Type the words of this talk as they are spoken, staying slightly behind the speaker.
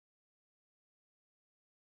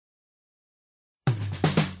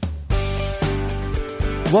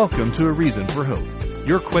Welcome to A Reason for Hope,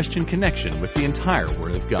 your question connection with the entire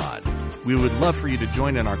Word of God. We would love for you to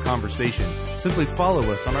join in our conversation. Simply follow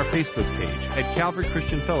us on our Facebook page at Calvary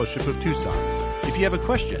Christian Fellowship of Tucson. If you have a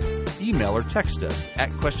question, email or text us at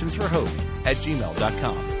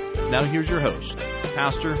questionsforhope@gmail.com. Now here's your host,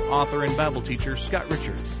 pastor, author, and Bible teacher Scott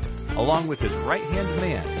Richards, along with his right-hand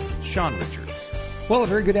man, Sean Richards. Well, a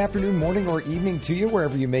very good afternoon, morning, or evening to you,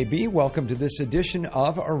 wherever you may be. Welcome to this edition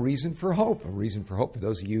of A Reason for Hope. A Reason for Hope, for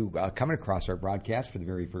those of you coming across our broadcast for the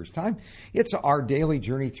very first time, it's our daily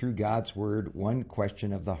journey through God's Word, one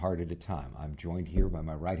question of the heart at a time. I'm joined here by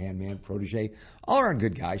my right-hand man, protege, all-around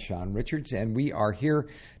good guy, Sean Richards, and we are here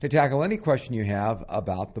to tackle any question you have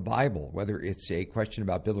about the Bible, whether it's a question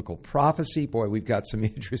about biblical prophecy. Boy, we've got some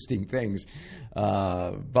interesting things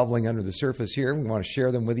bubbling under the surface here. We want to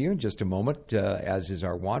share them with you in just a moment, as is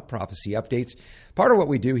our want, prophecy updates, part of what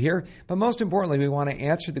we do here. But most importantly, we want to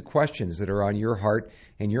answer the questions that are on your heart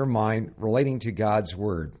and your mind relating to God's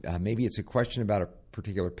Word. Maybe it's a question about a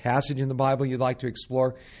particular passage in the Bible you'd like to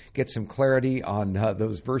explore, get some clarity on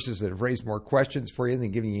those verses that have raised more questions for you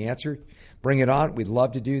than giving you answer. Bring it on. We'd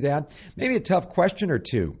love to do that. Maybe a tough question or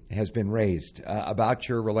two has been raised about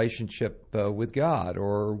your relationship with God,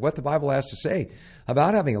 or what the Bible has to say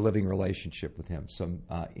about having a living relationship with Him. Some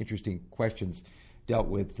interesting questions dealt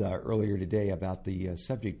with earlier today about the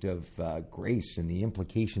subject of grace and the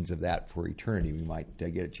implications of that for eternity. We might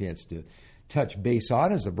get a chance to touch base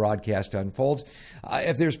on as the broadcast unfolds.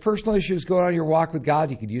 If there's personal issues going on in your walk with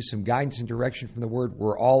God, you could use some guidance and direction from the Word.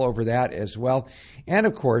 We're all over that as well. And,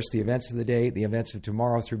 of course, the events of the day, the events of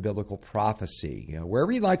tomorrow through biblical prophecy. You know,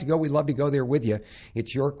 wherever you'd like to go, we'd love to go there with you.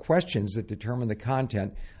 It's your questions that determine the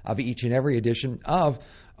content of each and every edition of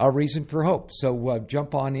A Reason for Hope. So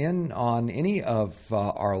jump on in on any of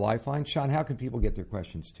our lifelines. Sean, how can people get their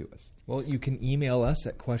questions to us? Well, you can email us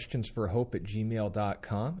at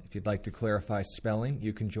questionsforhope@gmail.com. If you'd like to clarify spelling,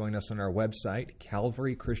 you can join us on our website,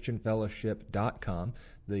 calvarychristianfellowship.com.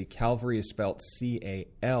 The Calvary is spelled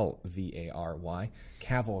C-A-L-V-A-R-Y.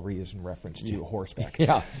 Cavalry is in reference to horseback.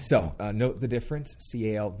 Yeah. So note the difference,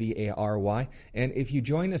 C-A-L-V-A-R-Y. And if you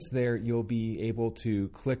join us there, you'll be able to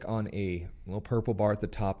click on a little purple bar at the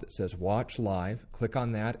top that says Watch Live. Click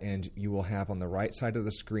on that, and you will have on the right side of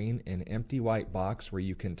the screen an empty white box where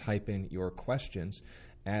you can type in your questions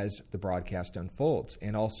as the broadcast unfolds.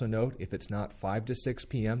 And also note, if it's not 5 to 6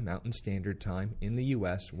 p.m. Mountain Standard Time in the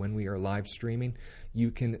U.S. when we are live streaming,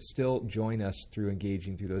 you can still join us through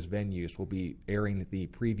engaging through those venues. We'll be airing the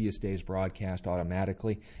previous day's broadcast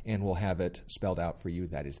automatically, and we'll have it spelled out for you.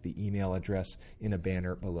 That is the email address in a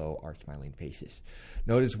banner below our smiling faces.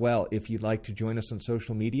 Note as well, if you'd like to join us on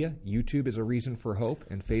social media, YouTube is A Reason for Hope,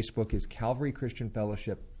 and Facebook is Calvary Christian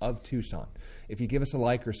Fellowship of Tucson. If you give us a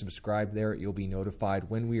like or subscribe there, you'll be notified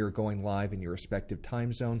when we are going live in your respective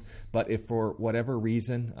time zone. But if for whatever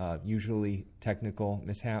reason, usually technical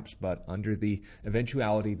mishaps, but under the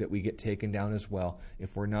eventuality that we get taken down as well,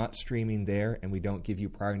 if we're not streaming there and we don't give you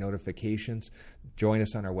prior notifications, join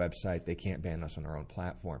us on our website. They can't ban us on our own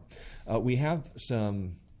platform. We have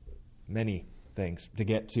many things to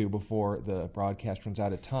get to before the broadcast runs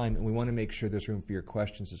out of time, and we want to make sure there's room for your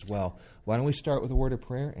questions as well. Why don't we start with a word of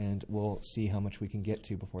prayer, and we'll see how much we can get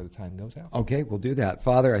to before the time goes out. Okay, we'll do that.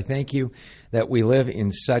 Father, I thank you that we live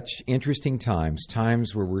in such interesting times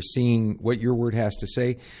where we're seeing what your word has to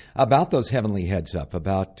say about those heavenly heads up,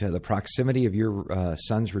 about the proximity of your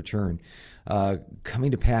Son's return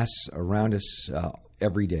coming to pass around us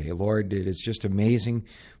every day. Lord, it is just amazing.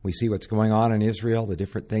 We see what's going on in Israel, the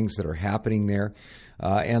different things that are happening there.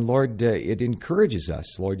 And Lord, it encourages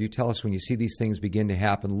us. Lord, you tell us when you see these things begin to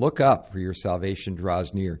happen, look up, for your salvation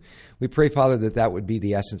draws near. We pray, Father, that would be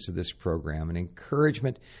the essence of this program, an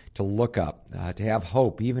encouragement to look up, to have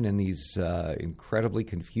hope, even in these incredibly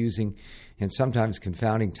confusing and sometimes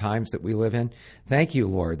confounding times that we live in. Thank you,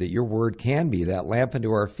 Lord, that your word can be that lamp unto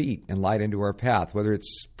our feet and light unto our path, whether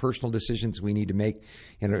it's personal decisions we need to make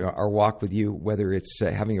in our walk with you, whether it's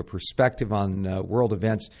having a perspective on world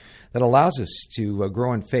events that allows us to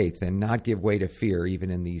grow in faith and not give way to fear even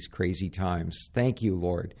in these crazy times. Thank you,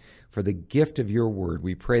 Lord, for the gift of your word.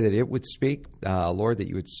 We pray that it would speak, Lord, that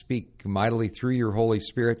you would speak mightily through your Holy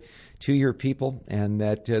Spirit to your people, and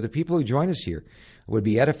that the people who join us here would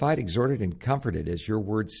be edified, exhorted, and comforted, as your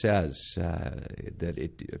word says, that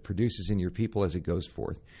it produces in your people as it goes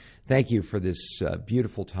forth. Thank you for this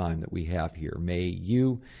beautiful time that we have here. May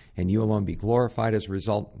you and you alone be glorified as a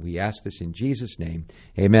result. We ask this in Jesus' name.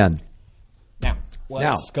 Amen. Now,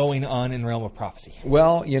 what's going on in the realm of prophecy?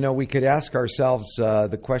 Well, we could ask ourselves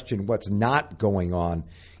the question, what's not going on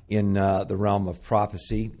in the realm of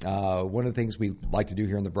prophecy. One of the things we like to do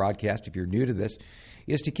here on the broadcast, if you're new to this,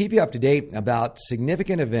 is to keep you up to date about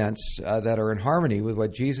significant events that are in harmony with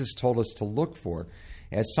what Jesus told us to look for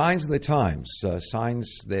as signs of the times,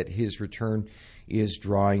 signs that his return is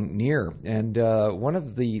drawing near. And one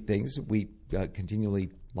of the things that we continually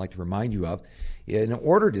like to remind you of, in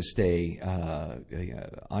order to stay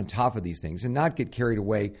on top of these things and not get carried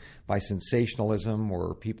away by sensationalism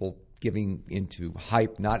or people giving into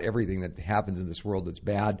hype. Not everything that happens in this world that's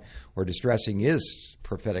bad or distressing is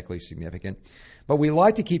prophetically significant. But we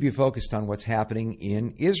like to keep you focused on what's happening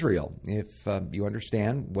in Israel. If you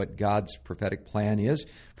understand what God's prophetic plan is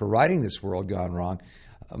for righting this world gone wrong,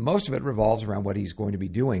 most of it revolves around what he's going to be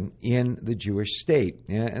doing in the Jewish state.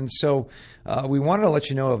 And so we wanted to let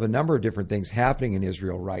you know of a number of different things happening in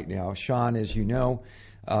Israel right now. Sean, as you know,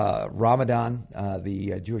 Ramadan,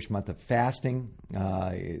 the Jewish month of fasting,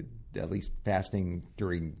 at least fasting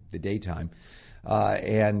during the daytime,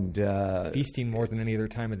 and feasting more than any other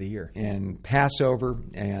time of the year. And Passover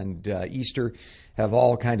and Easter have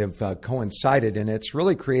all kind of coincided, and it's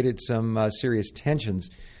really created some serious tensions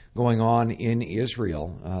going on in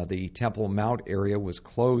Israel. The Temple Mount area was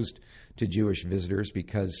closed to Jewish visitors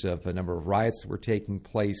because of a number of riots that were taking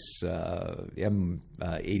place,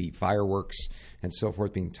 M80 fireworks and so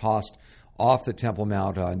forth being tossed off the Temple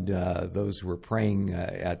Mount on those who were praying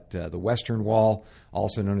at the Western Wall,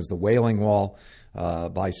 also known as the Wailing Wall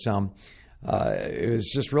by some. It was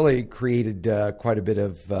just really created quite a bit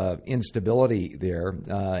of instability there.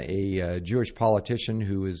 A Jewish politician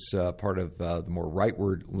who is part of the more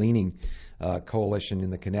rightward-leaning coalition in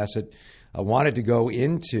the Knesset wanted to go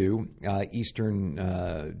into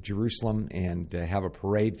eastern Jerusalem and have a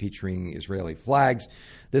parade featuring Israeli flags.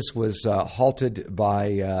 This was halted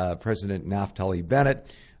by President Naftali Bennett.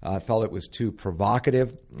 Felt it was too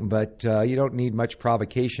provocative, but you don't need much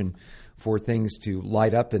provocation for things to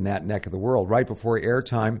light up in that neck of the world. Right before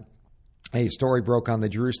airtime, a story broke on the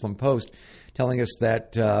Jerusalem Post telling us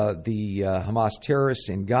that the Hamas terrorists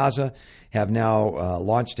in Gaza have now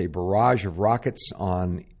launched a barrage of rockets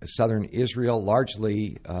on southern Israel,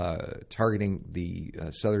 largely targeting the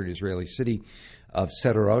southern Israeli city of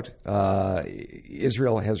Sderot.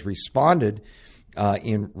 Israel has responded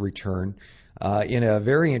in return in a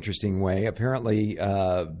very interesting way, apparently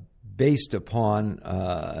based upon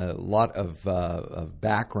a lot of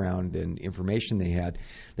background and information they had.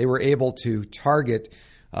 They were able to target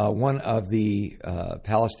one of the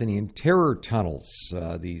Palestinian terror tunnels,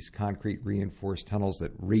 these concrete reinforced tunnels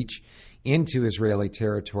that reach into Israeli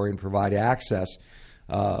territory and provide access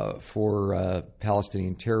for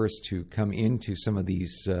Palestinian terrorists to come into some of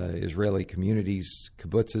these Israeli communities,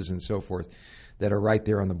 kibbutzes and so forth, that are right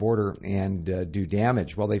there on the border and do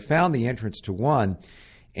damage. Well, they found the entrance to one,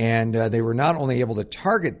 and they were not only able to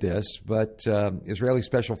target this, but Israeli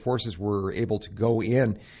special forces were able to go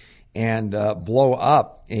in and blow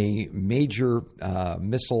up a major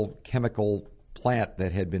missile chemical plant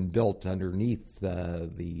that had been built underneath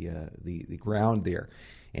the ground there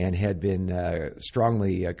and had been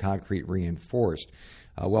strongly concrete reinforced.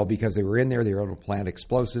 Well, because they were in there, they were able to plant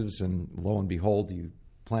explosives, and lo and behold, you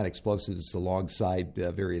plant explosives alongside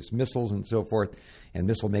various missiles and so forth, and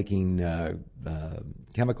missile-making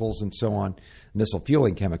chemicals and so on,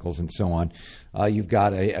 missile-fueling chemicals and so on. You've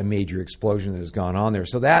got a major explosion that has gone on there.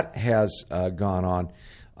 So that has gone on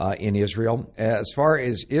in Israel. As far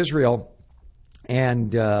as Israel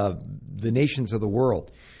and the nations of the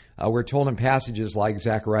world, we're told in passages like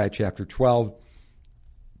Zechariah chapter 12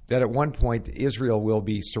 that at one point Israel will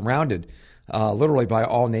be surrounded literally by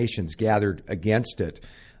all nations gathered against it.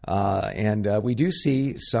 And we do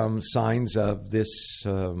see some signs of this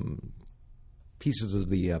pieces of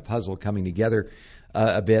the puzzle coming together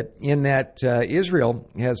a bit, in that Israel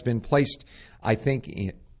has been placed, I think,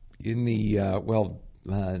 in the,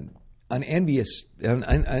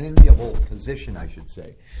 unenviable position, I should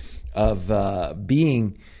say, of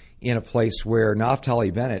being in a place where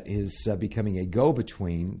Naftali Bennett is becoming a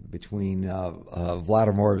go-between between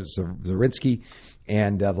Vladimir Zelensky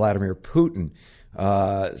and Vladimir Putin.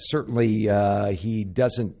 Certainly, he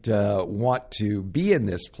doesn't want to be in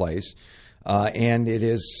this place, and it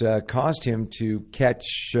has caused him to catch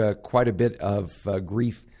quite a bit of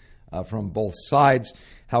grief from both sides.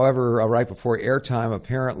 However, right before airtime,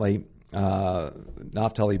 apparently,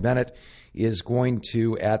 Naftali Bennett is going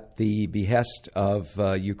to, at the behest of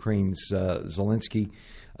Ukraine's Zelensky,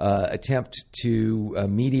 attempt to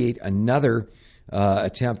mediate another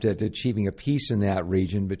attempt at achieving a peace in that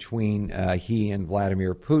region between he and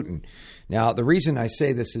Vladimir Putin. Now, the reason I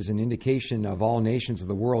say this is an indication of all nations of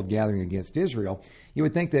the world gathering against Israel, you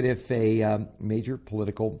would think that if a major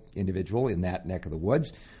political individual in that neck of the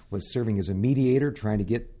woods was serving as a mediator, trying to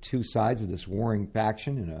get two sides of this warring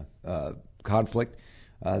faction in a conflict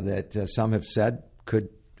that some have said could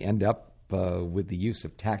end up with the use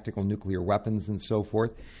of tactical nuclear weapons and so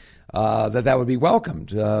forth, that would be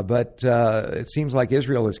welcomed. But it seems like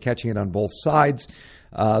Israel is catching it on both sides.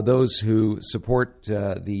 Those who support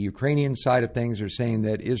the Ukrainian side of things are saying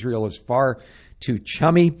that Israel is far too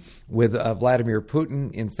chummy with Vladimir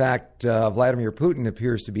Putin. In fact, Vladimir Putin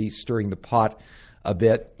appears to be stirring the pot a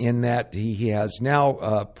bit in that he has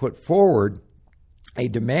now put forward a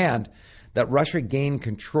demand that Russia gain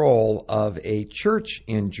control of a church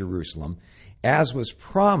in Jerusalem, as was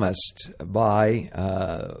promised by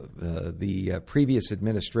the previous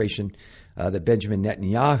administration that Benjamin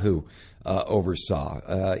Netanyahu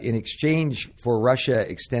oversaw, in exchange for Russia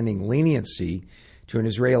extending leniency to an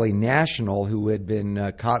Israeli national who had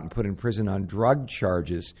been caught and put in prison on drug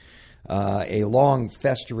charges. A long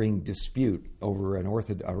festering dispute over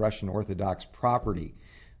a Russian Orthodox property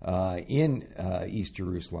in East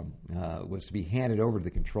Jerusalem was to be handed over to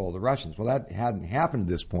the control of the Russians. Well, that hadn't happened at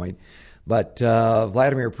this point, but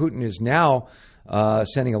Vladimir Putin is now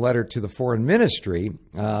sending a letter to the foreign ministry,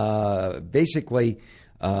 basically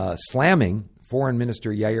slamming Foreign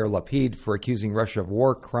Minister Yair Lapid for accusing Russia of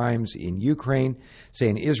war crimes in Ukraine,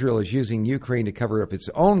 saying Israel is using Ukraine to cover up its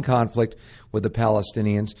own conflict with the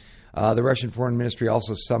Palestinians. The Russian Foreign Ministry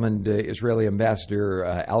also summoned Israeli Ambassador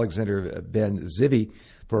Alexander Ben-Zivi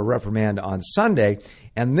for a reprimand on Sunday,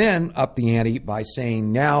 and then upped the ante by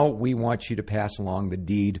saying, now we want you to pass along the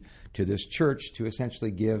deed to this church to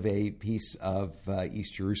essentially give a piece of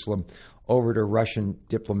East Jerusalem over to Russian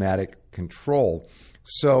diplomatic control.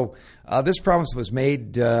 So this promise was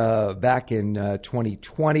made back in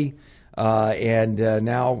 2020, and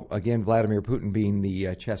now, again, Vladimir Putin, being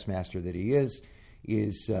the chess master that he is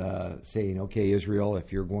saying, okay, Israel,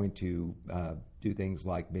 if you're going to do things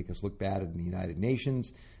like make us look bad in the United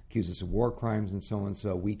Nations, accuse us of war crimes and so on,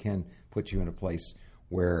 so we can put you in a place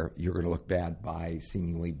where you're going to look bad by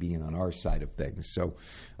seemingly being on our side of things. So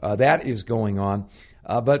that is going on.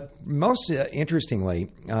 But most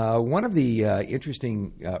interestingly, one of the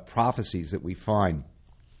interesting prophecies that we find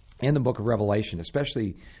in the book of Revelation,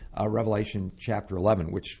 especially Revelation chapter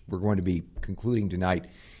 11, which we're going to be concluding tonight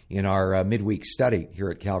in our midweek study here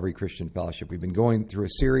at Calvary Christian Fellowship. We've been going through a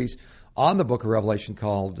series on the book of Revelation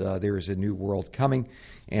called There is a New World Coming.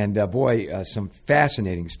 And some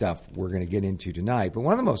fascinating stuff we're going to get into tonight. But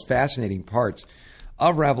one of the most fascinating parts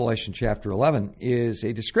of Revelation chapter 11 is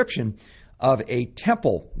a description of a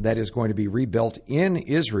temple that is going to be rebuilt in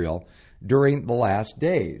Israel during the last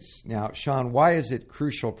days. Now, Sean, why is it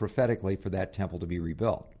crucial prophetically for that temple to be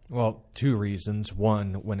rebuilt? Well, two reasons.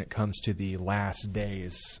 One, when it comes to the last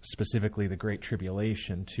days, specifically the Great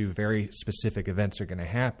Tribulation, two very specific events are going to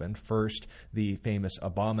happen. First, the famous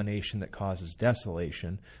abomination that causes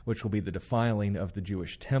desolation, which will be the defiling of the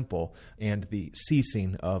Jewish temple and the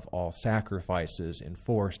ceasing of all sacrifices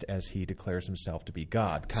enforced as he declares himself to be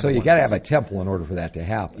God. So you got to have a temple in order for that to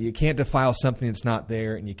happen. You can't defile something that's not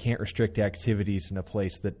there, and you can't restrict activities in a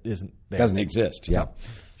place that isn't there. Doesn't exist, yeah.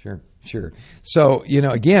 Sure. So,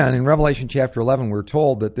 again, in Revelation chapter 11, we're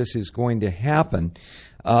told that this is going to happen.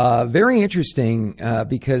 Very interesting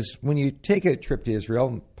because when you take a trip to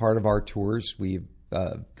Israel, part of our tours, we've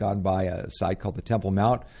gone by a site called the Temple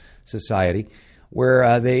Mount Society,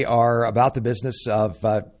 where they are about the business of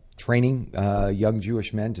training young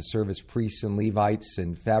Jewish men to serve as priests and Levites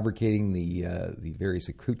and fabricating the various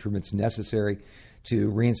accoutrements necessary to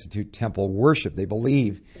reinstitute temple worship. They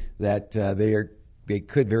believe that they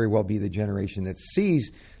could very well be the generation that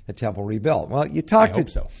sees the temple rebuilt. Well, you talk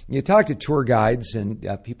to tour guides and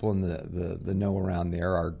people in the know around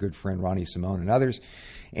there, our good friend Ronnie Simone and others,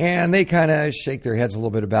 and they kind of shake their heads a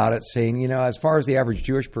little bit about it, saying, as far as the average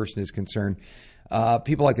Jewish person is concerned,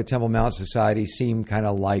 people like the Temple Mount Society seem kind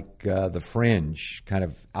of like the fringe, kind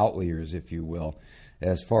of outliers, if you will,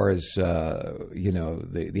 as far as,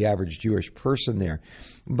 the average Jewish person there.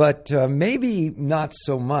 But maybe not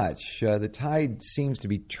so much. The tide seems to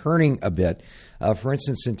be turning a bit. For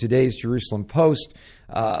instance, in today's Jerusalem Post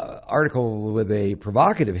article with a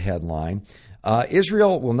provocative headline,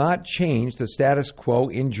 Israel will not change the status quo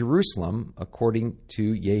in Jerusalem, according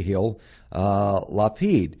to Yair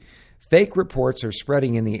Lapid. Fake reports are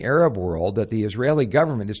spreading in the Arab world that the Israeli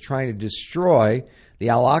government is trying to destroy the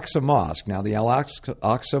Al-Aqsa Mosque. Now, the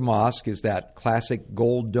Al-Aqsa Mosque is that classic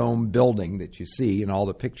gold dome building that you see in all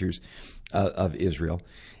the pictures of Israel,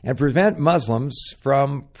 and prevent Muslims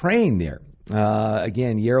from praying there.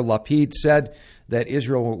 Again, Yair Lapid said that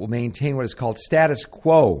Israel will maintain what is called status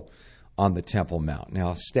quo on the Temple Mount.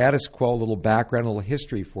 Now, status quo, a little background, a little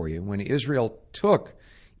history for you. When Israel took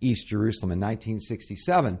East Jerusalem in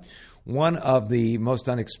 1967, one of the most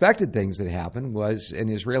unexpected things that happened was an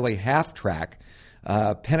Israeli half-track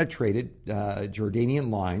penetrated Jordanian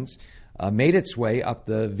lines, made its way up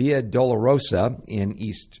the Via Dolorosa in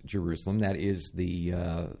East Jerusalem. That is the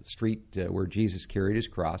street where Jesus carried his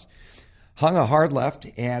cross. Hung a hard left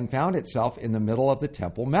and found itself in the middle of the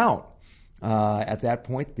Temple Mount. At that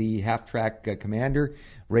point, the half-track commander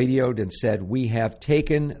radioed and said, "We have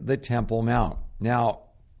taken the Temple Mount." Now,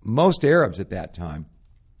 most Arabs at that time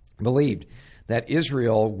believed that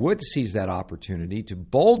Israel would seize that opportunity to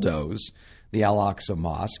bulldoze the Al-Aqsa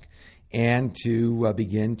Mosque and to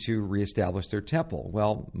begin to reestablish their temple.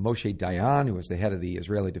 Well, Moshe Dayan, who was the head of the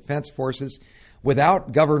Israeli Defense Forces,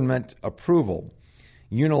 without government approval,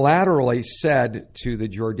 unilaterally said to the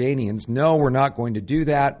Jordanians, "No, we're not going to do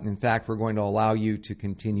that. In fact, we're going to allow you to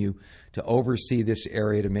continue to oversee this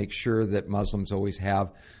area to make sure that Muslims always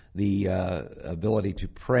have the ability to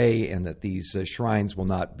pray and that these shrines will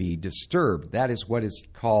not be disturbed." That is what is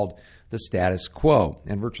called the status quo.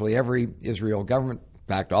 And virtually every Israel government,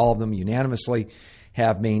 in fact, all of them unanimously,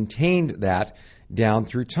 have maintained that down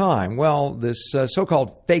through time. Well, this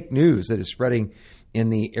so-called fake news that is spreading in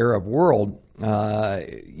the Arab world,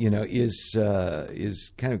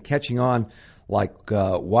 is kind of catching on like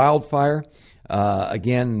wildfire.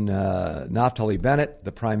 Again, Naftali Bennett,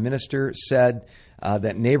 the prime minister, said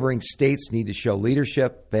that neighboring states need to show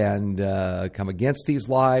leadership and come against these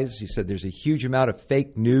lies. He said there's a huge amount of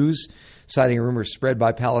fake news, citing a rumor spread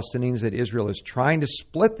by Palestinians that Israel is trying to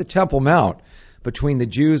split the Temple Mount between the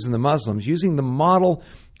Jews and the Muslims using the model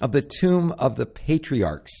of the Tomb of the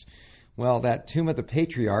Patriarchs. Well, that Tomb of the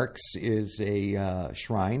Patriarchs is a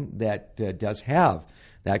shrine that does have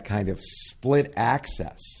that kind of split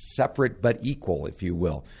access, separate but equal, if you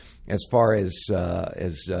will, as far as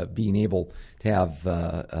being able to have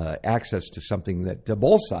access to something that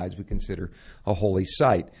both sides would consider a holy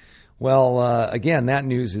site. Well, again, that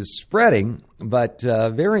news is spreading, but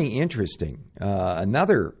very interesting.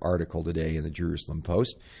 Another article today in the Jerusalem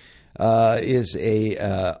Post is a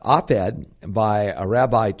op-ed by a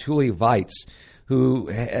Rabbi Tuli Weitz,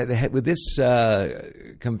 who with this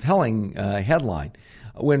compelling headline: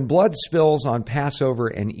 "When blood spills on Passover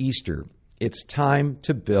and Easter, it's time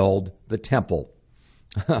to build the temple."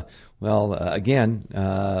 Well, again,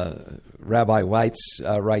 Rabbi Weitz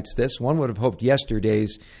writes this: "One would have hoped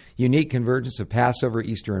yesterday's unique convergence of Passover,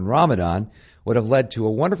 Easter, and Ramadan would have led to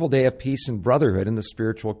a wonderful day of peace and brotherhood in the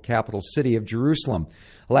spiritual capital city of Jerusalem.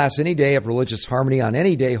 Alas, any day of religious harmony on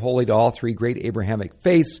any day holy to all three great Abrahamic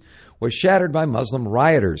faiths was shattered by Muslim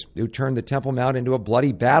rioters who turned the Temple Mount into a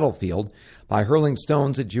bloody battlefield by hurling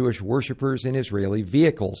stones at Jewish worshippers in Israeli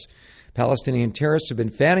vehicles. Palestinian terrorists have been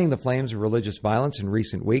fanning the flames of religious violence in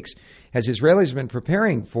recent weeks as Israelis have been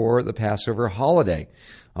preparing for the Passover holiday.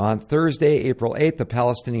 On Thursday, April 8th, the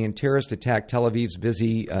Palestinian terrorists attacked Tel Aviv's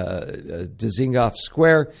busy Dizengoff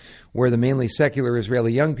Square, where the mainly secular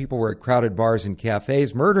Israeli young people were at crowded bars and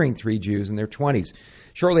cafes, murdering 3 Jews in their 20s.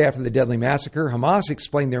 Shortly after the deadly massacre, Hamas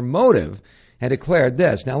explained their motive and declared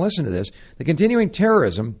this. Now listen to this. The continuing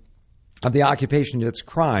terrorism of the occupation and its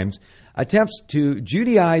crimes attempts to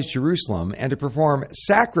Judaize Jerusalem and to perform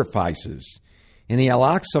sacrifices in the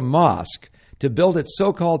Al-Aqsa Mosque to build its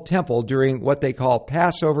so-called temple during what they call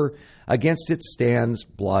Passover against its stands,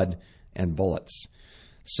 blood, and bullets.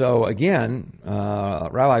 So again,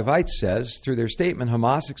 Rabbi Weitz says, through their statement,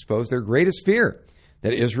 Hamas exposed their greatest fear,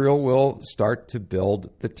 that Israel will start to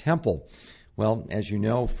build the temple. Well, as you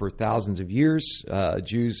know, for thousands of years,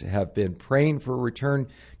 Jews have been praying for a return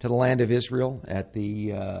to the land of Israel at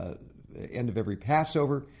the end of every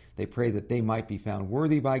Passover. They pray that they might be found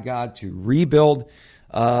worthy by God to rebuild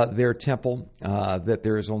their temple, that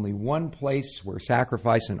there is only one place where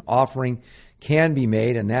sacrifice and offering can be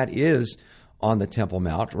made, and that is on the Temple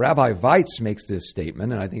Mount. Rabbi Weitz makes this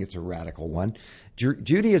statement, and I think it's a radical one.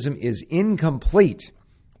 Judaism is incomplete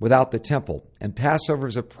without the temple, and Passover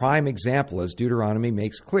is a prime example, as Deuteronomy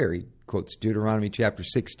makes clear. He quotes Deuteronomy chapter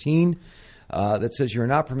 16, that says, "You are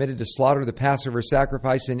not permitted to slaughter the Passover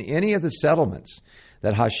sacrifice in any of the settlements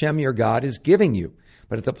that Hashem your God is giving you.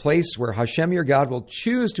 But at the place where Hashem your God will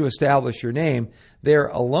choose to establish your name, there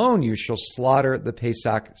alone you shall slaughter the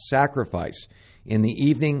Pesach sacrifice. in the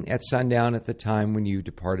evening at sundown at the time when you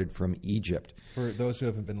departed from Egypt. For those who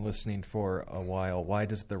haven't been listening for a while, why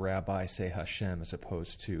does the rabbi say Hashem as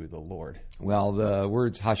opposed to the Lord? Well, the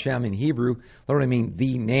words Hashem in Hebrew literally mean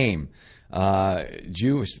the name.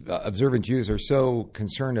 Observant Jews are so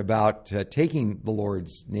concerned about taking the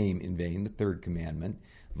Lord's name in vain, the third commandment,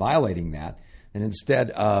 violating that, and instead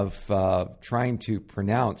of trying to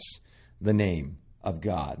pronounce the name of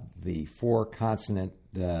God, the four-consonant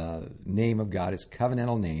name of God, His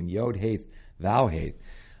covenantal name, Yod Hath, Thou Hath.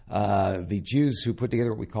 The Jews who put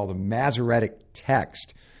together what we call the Masoretic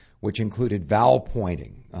text, which included vowel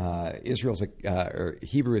pointing.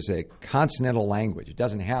 Hebrew is a consonantal language. It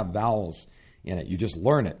doesn't have vowels in it. You just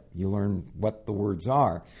learn it. You learn what the words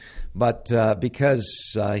are. But because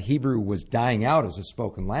Hebrew was dying out as a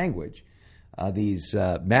spoken language, these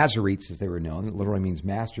Masoretes, as they were known, it literally means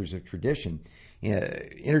masters of tradition,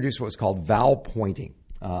 introduced what was called vowel pointing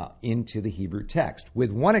into the Hebrew text,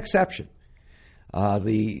 with one exception.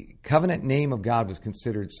 The covenant name of God was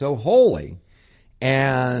considered so holy,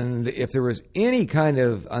 and if there was any kind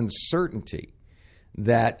of uncertainty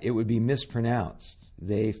that it would be mispronounced,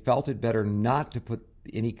 they felt it better not to put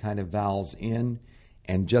any kind of vowels in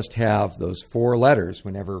and just have those four letters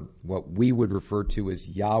whenever what we would refer to as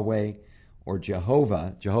Yahweh or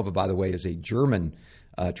Jehovah. Jehovah, by the way, is a German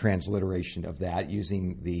transliteration of that,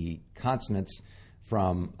 using the consonants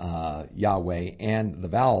from Yahweh and the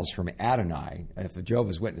vowels from Adonai. If a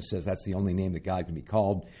Jehovah's Witness says that's the only name that God can be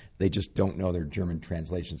called, they just don't know their German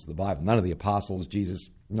translations of the Bible. None of the apostles, Jesus,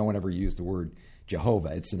 no one ever used the word Jehovah.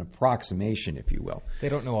 It's an approximation, if you will. They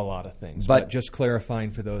don't know a lot of things. But just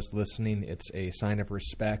clarifying for those listening, it's a sign of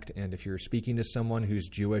respect. And if you're speaking to someone who's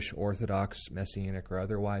Jewish, Orthodox, Messianic, or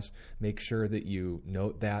otherwise, make sure that you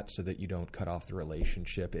note that so that you don't cut off the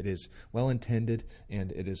relationship. It is well-intended,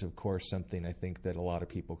 and it is, of course, something I think that a lot of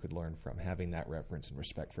people could learn from, having that reverence and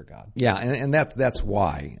respect for God. Yeah, and that's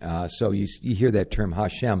why. So you hear that term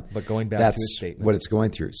Hashem. But going back to his statement. What it's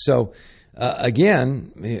going through. So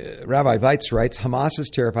again, Rabbi Weitz writes, Hamas is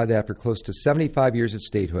terrified that after close to 75 years of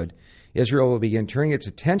statehood, Israel will begin turning its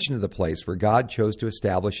attention to the place where God chose to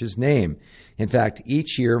establish His name. In fact,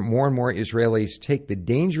 each year, more and more Israelis take the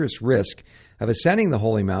dangerous risk of ascending the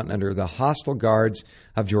Holy Mountain under the hostile guards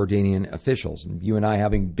of Jordanian officials. And you and I,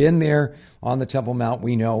 having been there on the Temple Mount,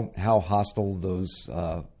 we know how hostile those,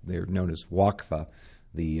 they're known as Waqfa,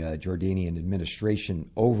 the Jordanian administration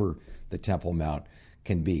over the Temple Mount,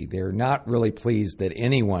 can be. They're not really pleased that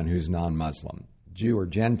anyone who's non-Muslim, Jew or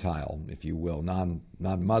Gentile, if you will,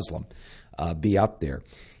 non-Muslim, be up there.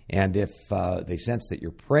 And if they sense that you're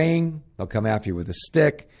praying, they'll come after you with a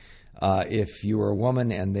stick. If you are a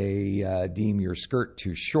woman and they deem your skirt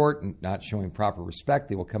too short and not showing proper respect,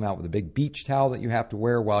 they will come out with a big beach towel that you have to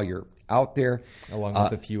wear while you're out there. Along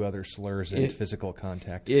with a few other slurs and physical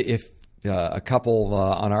contact. If a couple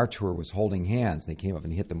on our tour was holding hands, they came up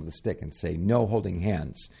and hit them with a stick and say, no holding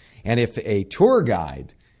hands. And if a tour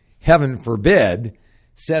guide, heaven forbid,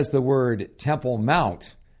 says the word Temple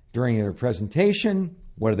Mount during their presentation,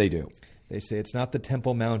 what do? They say it's not the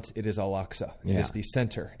Temple Mount, it is Al-Aqsa. It Yeah. is the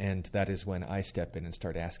center. And that is when I step in and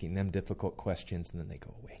start asking them difficult questions, and then they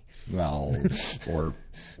go away. Well, or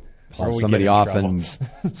Or haul we somebody get in off trouble.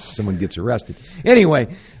 and someone gets arrested. Anyway,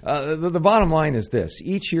 the bottom line is this.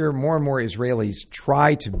 Each year, more and more Israelis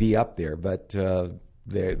try to be up there, but the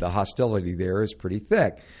hostility there is pretty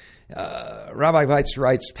thick. Rabbi Weitz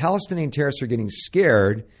writes, Palestinian terrorists are getting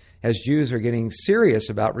scared as Jews are getting serious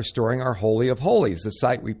about restoring our Holy of Holies, the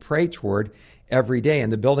site we pray toward every day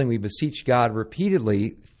and the building we beseech God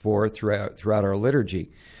repeatedly for throughout our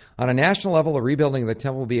liturgy. On a national level, the rebuilding of the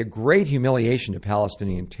temple will be a great humiliation to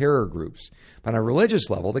Palestinian terror groups. But on a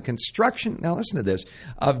religious level, the construction, now listen to this,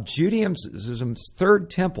 of Judaism's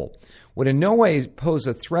third temple would in no way pose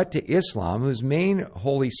a threat to Islam, whose main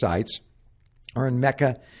holy sites are in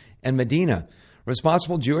Mecca and Medina.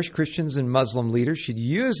 Responsible Jewish, Christians, and Muslim leaders should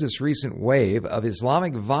use this recent wave of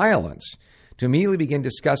Islamic violence to immediately begin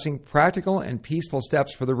discussing practical and peaceful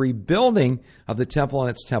steps for the rebuilding of the temple and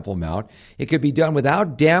its Temple Mount. It could be done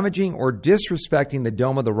without damaging or disrespecting the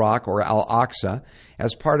Dome of the Rock or Al-Aqsa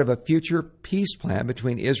as part of a future peace plan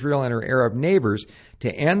between Israel and her Arab neighbors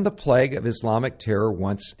to end the plague of Islamic terror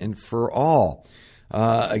once and for all.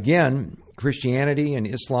 Again, Christianity and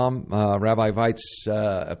Islam, Rabbi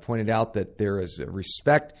Weitz pointed out that there is a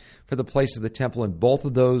respect for the place of the temple in both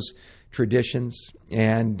of those traditions.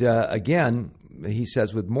 And again, he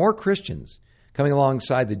says, with more Christians coming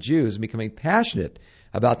alongside the Jews and becoming passionate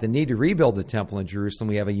about the need to rebuild the temple in Jerusalem,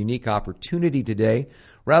 we have a unique opportunity today.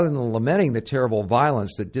 Rather than lamenting the terrible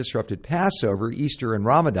violence that disrupted Passover, Easter, and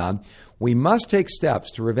Ramadan, we must take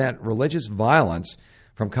steps to prevent religious violence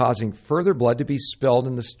from causing further blood to be spilled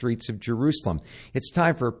in the streets of Jerusalem. It's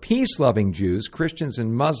time for peace-loving Jews, Christians,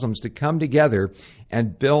 and Muslims to come together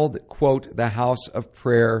and build, quote, the house of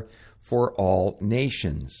prayer for all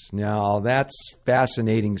nations. Now, that's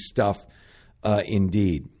fascinating stuff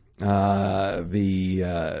indeed. The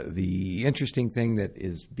interesting thing that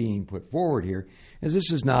is being put forward here is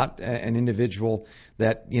this is not an individual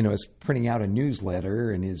that, is printing out a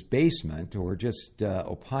newsletter in his basement or just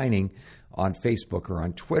opining on Facebook or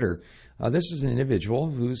on Twitter. This is an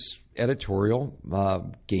individual whose editorial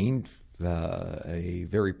gained a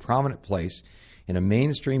very prominent place in a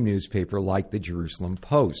mainstream newspaper like the Jerusalem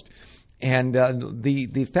Post. And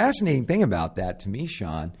the fascinating thing about that to me,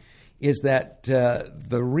 Sean, is that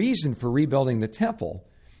the reason for rebuilding the temple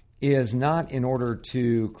is not in order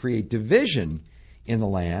to create division in the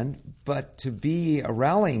land, but to be a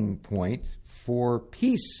rallying point for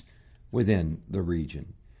peace within the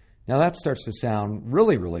region. Now that starts to sound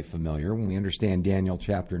really, really familiar when we understand Daniel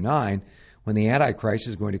chapter 9, when the Antichrist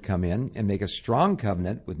is going to come in and make a strong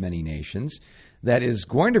covenant with many nations that is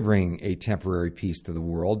going to bring a temporary peace to the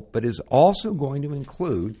world, but is also going to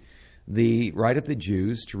include the right of the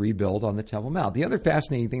Jews to rebuild on the Temple Mount. The other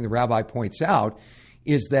fascinating thing the rabbi points out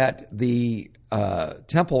is that the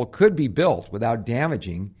temple could be built without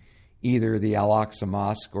damaging either the Al-Aqsa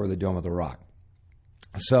Mosque or the Dome of the Rock.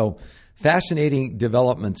 So, fascinating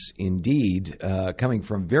developments indeed, coming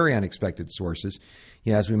from very unexpected sources.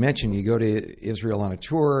 As we mentioned, you go to Israel on a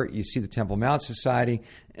tour, you see the Temple Mount Society,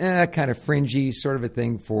 kind of fringy, sort of a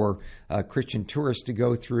thing for Christian tourists to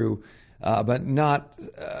go through, but not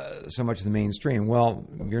so much the mainstream. Well,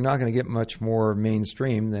 you're not going to get much more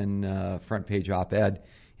mainstream than front page op-ed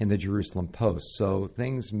in the Jerusalem Post. So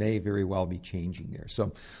things may very well be changing there.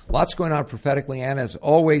 So lots going on prophetically. And as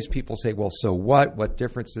always, people say, well, so what? What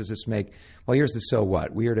difference does this make? Well, here's the so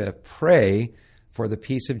what. We are to pray for the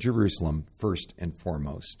peace of Jerusalem first and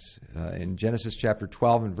foremost. In Genesis chapter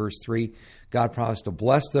 12 and verse 3, God promised to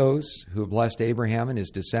bless those who blessed Abraham and his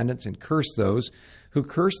descendants and curse those who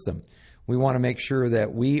cursed them. We want to make sure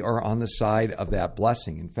that we are on the side of that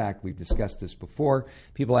blessing. In fact, we've discussed this before.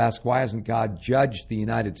 People ask, why hasn't God judged the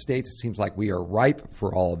United States? It seems like we are ripe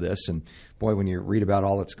for all of this. And boy, when you read about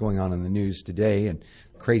all that's going on in the news today and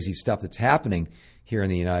crazy stuff that's happening here in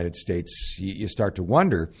the United States, you start to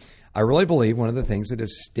wonder. I really believe one of the things that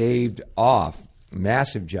has staved off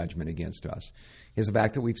massive judgment against us is the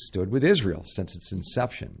fact that we've stood with Israel since its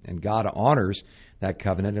inception. And God honors that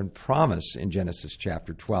covenant and promise in Genesis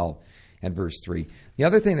chapter 12. And verse 3. The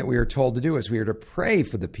other thing that we are told to do is we are to pray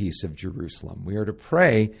for the peace of Jerusalem. We are to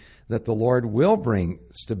pray that the Lord will bring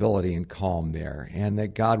stability and calm there, and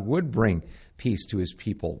that God would bring peace to his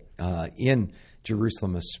people in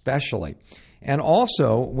Jerusalem especially. And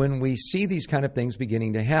also, when we see these kind of things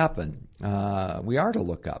beginning to happen, we are to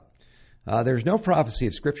look up. There's no prophecy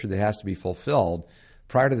of Scripture that has to be fulfilled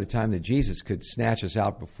prior to the time that Jesus could snatch us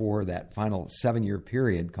out before that final 7-year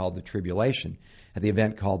period called the tribulation, at the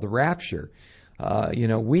event called the rapture.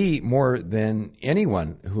 We, more than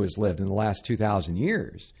anyone who has lived in the last 2,000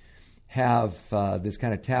 years, have this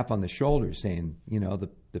kind of tap on the shoulder saying,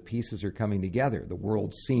 the pieces are coming together. The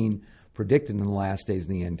world scene predicted in the last days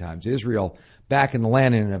and the end times. Israel back in the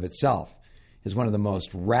land in and of itself is one of the most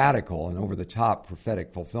radical and over-the-top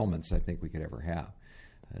prophetic fulfillments I think we could ever have.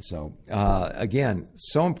 So, again,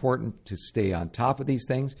 so important to stay on top of these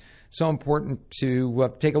things. So important to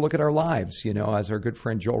take a look at our lives. As our good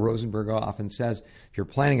friend Joel Rosenberg often says, if you're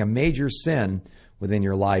planning a major sin within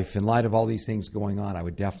your life, in light of all these things going on, I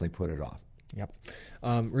would definitely put it off. Yep.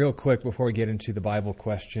 Real quick, before we get into the Bible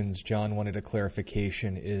questions, John wanted a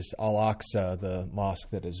clarification. Is Al-Aqsa, the mosque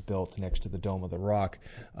that is built next to the Dome of the Rock,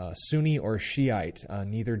 Sunni or Shiite?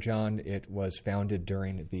 Neither, John. It was founded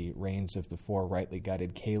during the reigns of the 4 rightly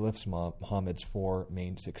guided caliphs, Muhammad's 4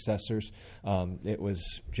 main successors. It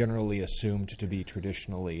was generally assumed to be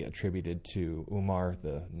traditionally attributed to Umar,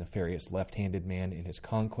 the nefarious left-handed man in his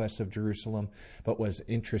conquest of Jerusalem, but was,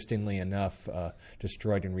 interestingly enough,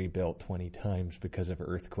 destroyed and rebuilt 20 times because of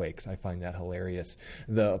earthquakes. I find that hilarious.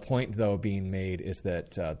 The point, though, being made is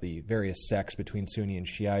that the various sects between Sunni and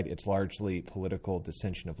Shiite, it's largely political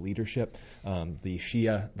dissension of leadership. The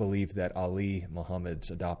Shia believe that Ali, Muhammad's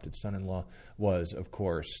adopted son-in-law, was, of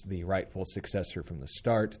course, the rightful successor from the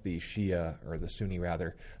start. The Shia, or the Sunni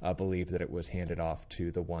rather, believe that it was handed off to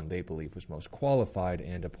the one they believe was most qualified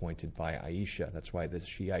and appointed by Aisha. That's why the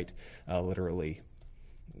Shiite literally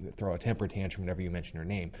throw a temper tantrum whenever you mention her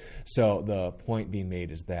name. So the point being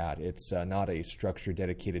made is that it's not a structure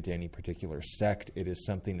dedicated to any particular sect. It is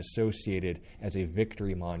something associated as a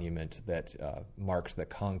victory monument that marks the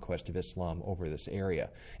conquest of Islam over this area.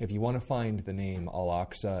 If you want to find the name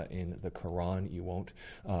Al-Aqsa in the Quran, you won't.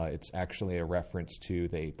 It's actually a reference to,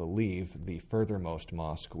 they believe, the furthermost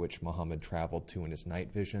mosque which Muhammad traveled to in his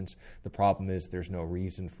night visions. The problem is there's no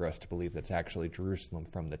reason for us to believe that's actually Jerusalem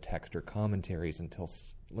from the text or commentaries until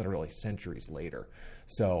literally centuries later.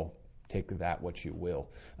 So take that what you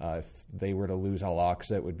will. If they were to lose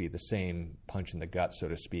Al-Aqsa, it would be the same punch in the gut, so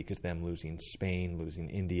to speak, as them losing Spain, losing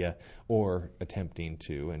India, or attempting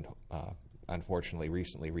to, and unfortunately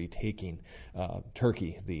recently retaking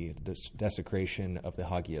Turkey. The desecration of the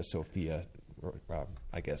Hagia Sophia,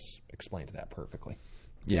 I guess, explains that perfectly.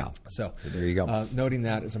 Yeah. So there you go. Noting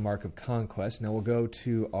that as a mark of conquest. Now we'll go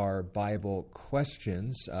to our Bible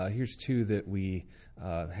questions. Here's two that we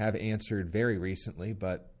have answered very recently,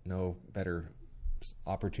 but no better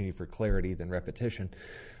opportunity for clarity than repetition.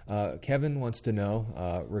 Kevin wants to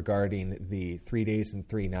know regarding the 3 days and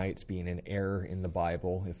 3 nights being an error in the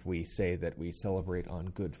Bible. If we say that we celebrate on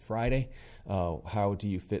Good Friday, how do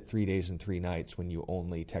you fit 3 days and 3 nights when you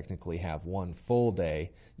only technically have one full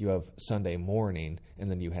day? You have Sunday morning, and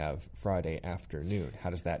then you have Friday afternoon. How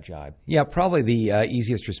does that jibe? Yeah, probably the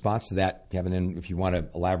easiest response to that, Kevin, and if you want to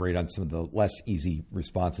elaborate on some of the less easy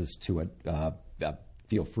responses to it,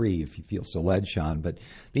 feel free if you feel so led, Sean. But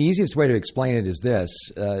the easiest way to explain it is this.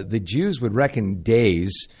 The Jews would reckon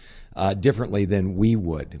days differently than we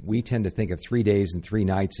would. We tend to think of 3 days and 3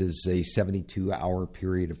 nights as a 72-hour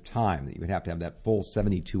period of time, that you would have to have that full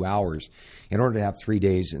 72 hours in order to have 3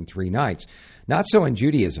 days and 3 nights. Not so in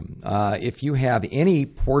Judaism. If you have any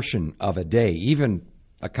portion of a day, even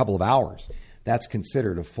a couple of hours, that's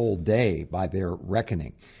considered a full day by their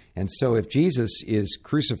reckoning. And so if Jesus is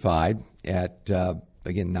crucified at,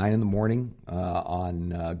 again, 9 in the morning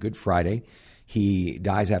on Good Friday, he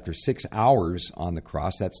dies after 6 hours on the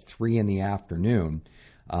cross, that's 3 in the afternoon,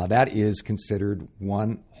 that is considered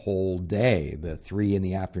one whole day, the 3 in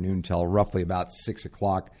the afternoon till roughly about 6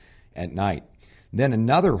 o'clock at night. Then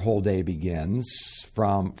another whole day begins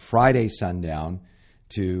from Friday sundown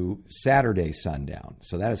to Saturday sundown.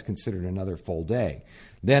 So that is considered another full day.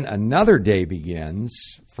 Then another day begins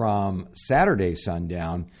from Saturday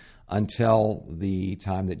sundown until the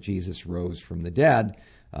time that Jesus rose from the dead,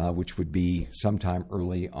 which would be sometime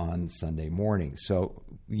early on Sunday morning. So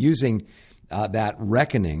using that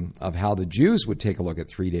reckoning of how the Jews would take a look at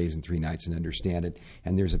 3 days and 3 nights and understand it,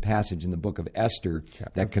 and there's a passage in the book of Esther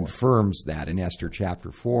that confirms that in Esther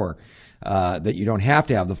chapter 4, that you don't have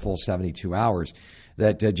to have the full 72 hours,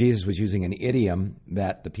 that Jesus was using an idiom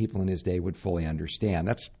that the people in his day would fully understand.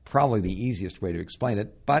 That's probably the easiest way to explain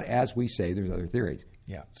it, but as we say, there's other theories.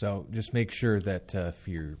 Yeah, so just make sure that if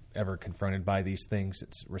you're ever confronted by these things,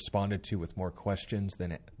 it's responded to with more questions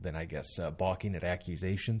than I guess, balking at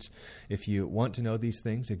accusations. If you want to know these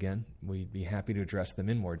things, again, we'd be happy to address them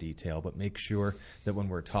in more detail, but make sure that when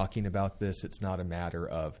we're talking about this, it's not a matter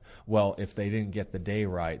of, well, if they didn't get the day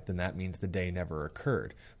right, then that means the day never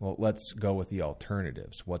occurred. Well, let's go with the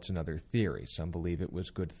alternatives. What's another theory? Some believe it was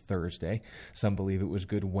Good Thursday. Some believe it was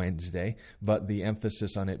Good Wednesday, but the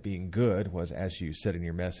emphasis on it being good was, as you said in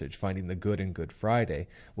your message, finding the good in Good Friday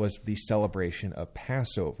was the celebration of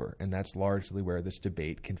Passover, and that's largely where this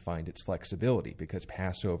debate can find its flexibility, because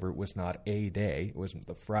Passover was not a day, it wasn't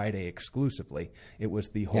the Friday exclusively, it was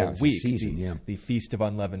the whole week. The Feast of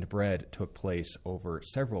Unleavened Bread took place over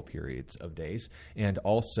several periods of days, and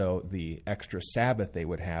also the extra Sabbath they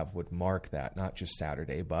would have would mark that, not just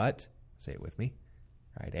Saturday, but, say it with me,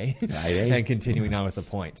 Friday. And continuing on with the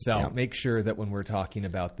point. So make sure that when we're talking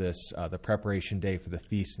about this, the preparation day for the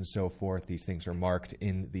feast and so forth, these things are marked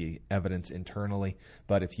in the evidence internally.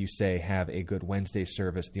 But if you say have a Good Wednesday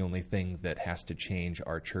service, the only thing that has to change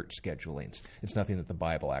are church schedulings. It's nothing that the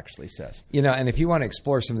Bible actually says. You know, and if you want to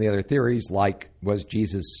explore some of the other theories, like was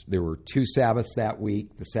Jesus, there were 2 Sabbaths that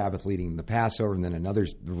week, the Sabbath leading the Passover, and then another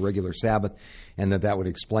regular Sabbath, and that would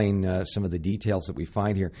explain some of the details that we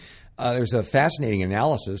find here. There's a fascinating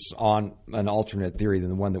analysis on an alternate theory than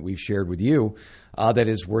the one that we've shared with you that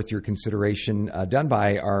is worth your consideration, done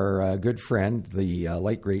by our good friend, the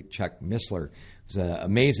late, great Chuck Missler. He's an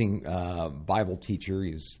amazing Bible teacher.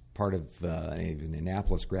 He was part of, he was an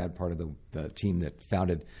Annapolis grad, part of the team that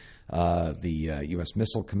founded the U.S.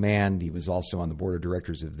 Missile Command. He was also on the board of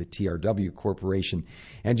directors of the TRW Corporation,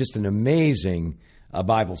 and just an amazing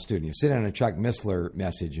Bible student. You sit on a Chuck Missler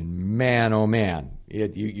message, and man, oh man,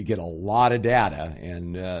 you get a lot of data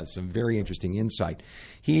and some very interesting insight.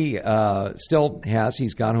 He still has,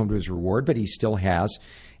 he's gone home to his reward, but he still has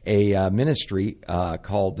a ministry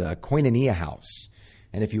called Koinonia House.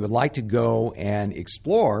 And if you would like to go and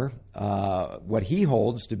explore what he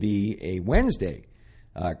holds to be a Wednesday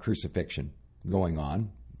crucifixion going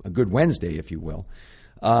on, a good Wednesday, if you will,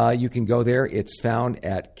 you can go there. It's found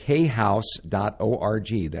at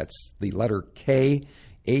khouse.org. That's the letter K,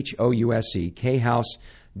 House,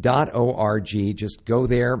 khouse.org. Just go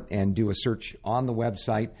there and do a search on the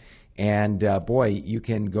website. And boy, you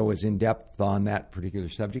can go as in depth on that particular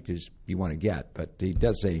subject as you want to get. But he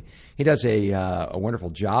does a wonderful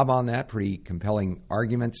job on that. Pretty compelling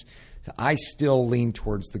arguments. So I still lean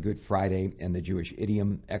towards the Good Friday and the Jewish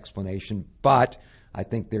idiom explanation, but I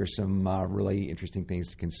think there's some really interesting things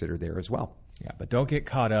to consider there as well. Yeah, but don't get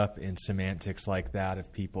caught up in semantics like that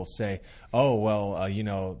if people say, oh, well,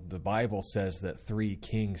 the Bible says that 3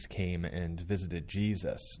 kings came and visited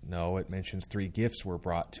Jesus. No, it mentions 3 gifts were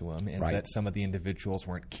brought to him, and that some of the individuals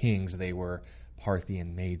weren't kings, they were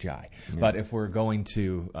Parthian magi. Yeah. But if we're going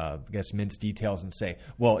to, mince details and say,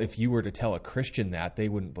 well, if you were to tell a Christian that, they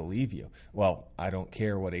wouldn't believe you. Well, I don't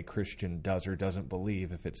care what a Christian does or doesn't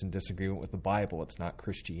believe. If it's in disagreement with the Bible, it's not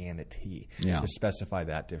Christianity. Yeah. To specify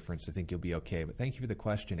that difference, I think you'll be okay. But thank you for the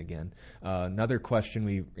question again. Another question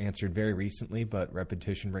we answered very recently, but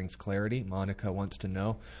repetition brings clarity. Monica wants to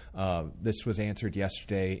know, this was answered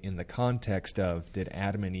yesterday in the context of, did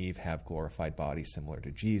Adam and Eve have glorified bodies similar to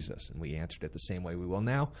Jesus? And we answered it the same way we will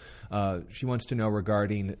now. She wants to know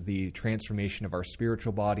regarding the transformation of our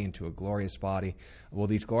spiritual body into a glorious body. Will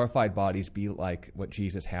these glorified bodies be like what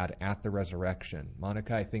Jesus had at the resurrection?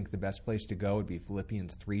 Monica, I think the best place to go would be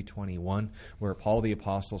Philippians 3:21, where Paul the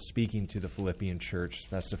Apostle, speaking to the Philippian church,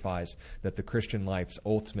 specifies that the Christian life's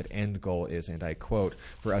ultimate end goal is, and I quote,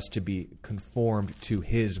 for us to be conformed to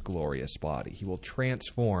his glorious body. He will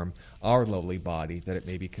transform our lowly body that it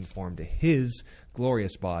may be conformed to his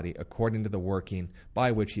glorious body according to the working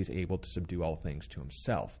by which he is able to subdue all things to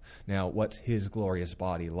himself. Now, what's his glorious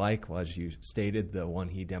body like? Well, as you stated, the one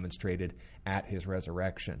he demonstrated at his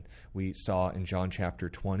resurrection. We saw in John chapter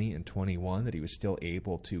 20 and 21 that he was still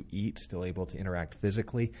able to eat, still able to interact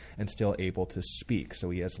physically, and still able to speak. So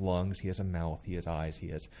he has lungs, he has a mouth, he has eyes, he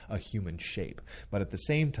has a human shape. But at the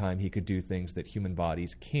same time, he could do things that human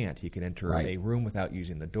bodies can't. He could enter a room without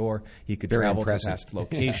using the door. He could travel to past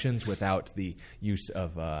locations without the use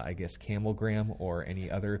of, camelgram or any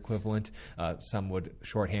other equivalent. Some would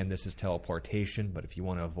shorthand this as teleportation, but if you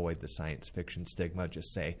want to avoid the science fiction stigma,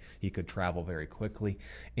 just say he could travel very quickly.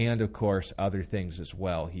 And, of course, other things as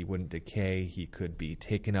well. He wouldn't decay. He could be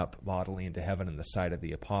taken up bodily into heaven in the sight of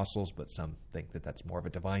the apostles, but some think that that's more of a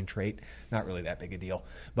divine trait. Not really that big a deal.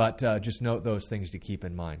 But just note those things to keep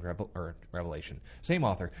in mind. Revelation. Same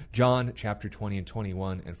author. John chapter 20 and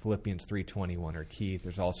 21 and Philippians 3:21 are key.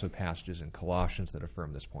 There's also passages in Colossians that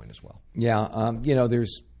affirm this point as well. Yeah,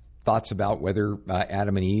 there's thoughts about whether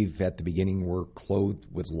Adam and Eve at the beginning were clothed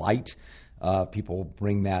with light. People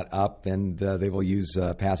bring that up, and they will use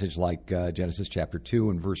a passage like Genesis chapter 2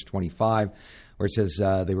 and verse 25, where it says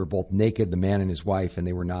they were both naked, the man and his wife, and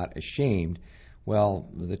they were not ashamed. Well,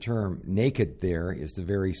 the term naked there is the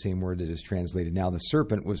very same word that is translated now. The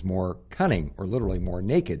serpent was more cunning, or literally more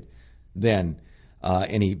naked, than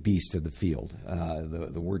any beast of the field.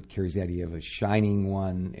 The word carries the idea of a shining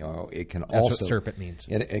one. It can That's also what serpent means.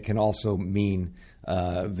 It can also mean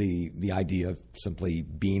the idea of simply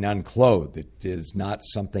being unclothed. It is not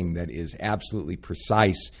something that is absolutely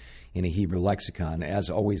precise in a Hebrew lexicon. As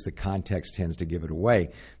always, the context tends to give it away.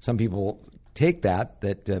 Some people take that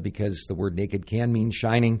because the word naked can mean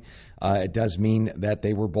shining, it does mean that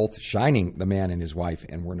they were both shining, the man and his wife,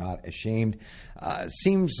 and were not ashamed.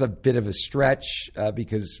 Seems a bit of a stretch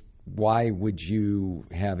because why would you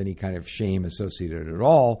have any kind of shame associated at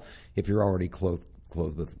all if you're already clothed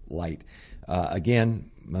with light?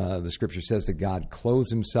 Again, the scripture says that God clothes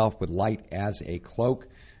himself with light as a cloak,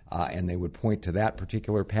 and they would point to that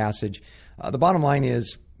particular passage. The bottom line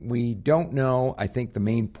is we don't know. I think the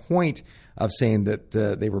main point of saying that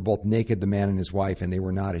they were both naked, the man and his wife, and they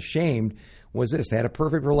were not ashamed, was this. They had a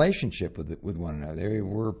perfect relationship with one another. They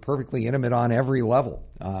were perfectly intimate on every level,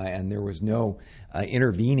 and there was no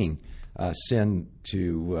intervening sin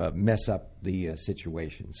to mess up the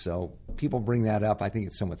situation. So people bring that up. I think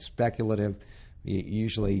it's somewhat speculative.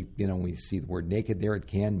 Usually, when we see the word naked there, it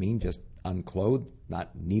can mean just unclothed,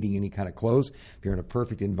 not needing any kind of clothes. If you're in a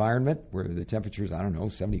perfect environment where the temperature is,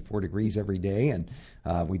 74 degrees every day, and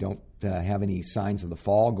we don't have any signs of the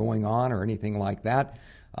fall going on or anything like that,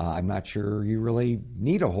 I'm not sure you really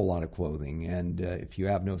need a whole lot of clothing. And if you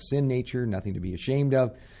have no sin nature, nothing to be ashamed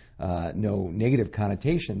of, no negative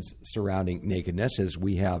connotations surrounding nakedness as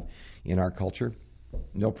we have in our culture,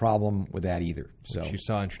 no problem with that either. Which you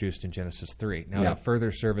saw introduced in Genesis 3. Now, to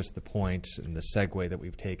further service the point and the segue that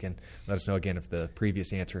we've taken, let us know again if the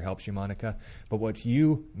previous answer helps you, Monica. But what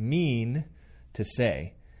you mean to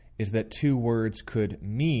say is that two words could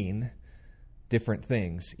mean different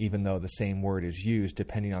things, even though the same word is used,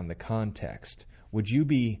 depending on the context. Would you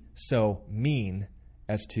be so mean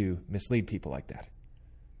as to mislead people like that?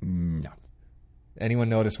 No. Anyone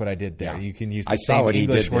notice what I did there? Yeah. You can use the I same saw what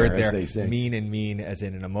English he did there, word as there, they say. mean as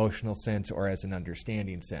in an emotional sense or as an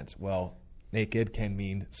understanding sense. Well, naked can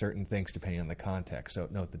mean certain things depending on the context, so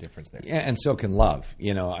note the difference there. Yeah, and so can love.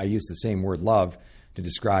 I use the same word love to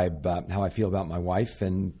describe how I feel about my wife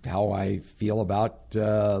and how I feel about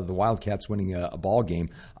the Wildcats winning a ball game.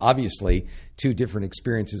 Obviously, two different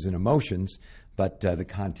experiences and emotions, but the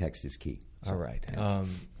context is key. All right. Yeah.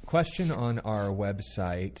 Question on our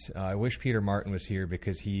website. I wish Peter Martin was here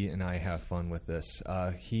because he and I have fun with this.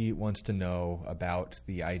 He wants to know about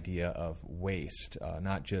the idea of waste,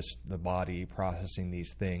 not just the body processing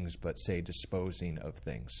these things, but, say, disposing of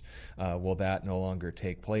things. Will that no longer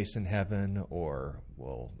take place in heaven, or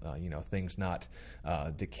will things not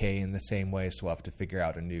decay in the same way? So we'll have to figure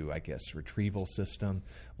out a new, retrieval system.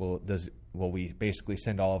 Will we basically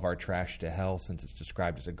send all of our trash to hell since it's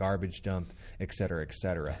described as a garbage dump, et cetera, et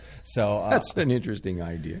cetera? So that's an interesting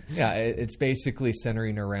idea. Yeah, it's basically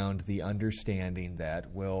centering around the understanding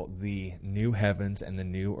that will the new heavens and the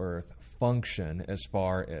new earth function as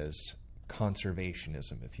far as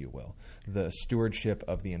conservationism, if you will, the stewardship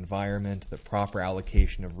of the environment, the proper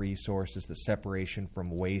allocation of resources, the separation from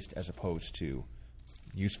waste as opposed to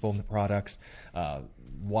useful products.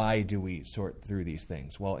 Why do we sort through these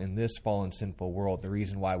things? Well, in this fallen, sinful world, the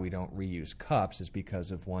reason why we don't reuse cups is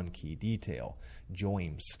because of one key detail: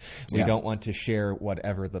 joims. We don't want to share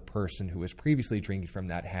whatever the person who was previously drinking from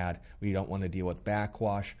that had. We don't want to deal with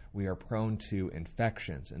backwash. We are prone to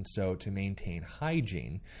infections. And so to maintain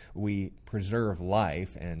hygiene, we preserve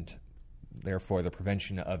life and therefore the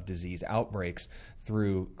prevention of disease outbreaks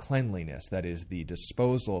through cleanliness. That is, the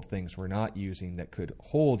disposal of things we're not using that could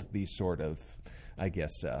hold these sort of,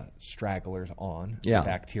 stragglers on,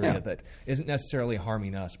 bacteria that isn't necessarily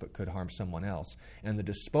harming us but could harm someone else. And the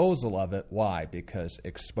disposal of it, why? Because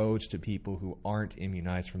exposed to people who aren't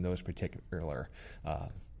immunized from those particular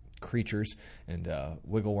creatures and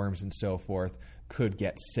wiggle worms and so forth could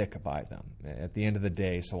get sick by them. At the end of the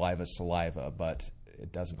day, saliva is saliva, but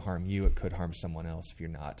it doesn't harm you. It could harm someone else if you're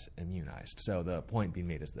not immunized. So the point being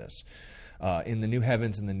made is this. In the new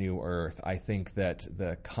heavens and the new earth, I think that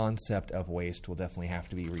the concept of waste will definitely have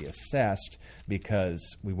to be reassessed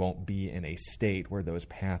because we won't be in a state where those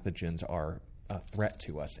pathogens are a threat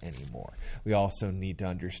to us anymore. We also need to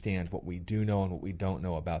understand what we do know and what we don't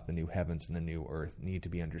know about the new heavens and the new earth need to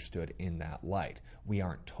be understood in that light. We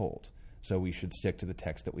aren't told. So we should stick to the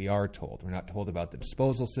text that we are told. We're not told about the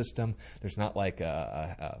disposal system. There's not like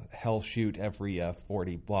a hell chute every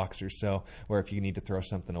 40 blocks or so, where if you need to throw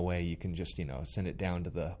something away, you can just send it down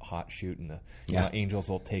to the hot chute, and the angels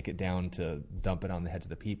will take it down to dump it on the heads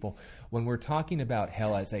of the people. When we're talking about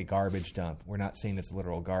hell as a garbage dump, we're not saying it's a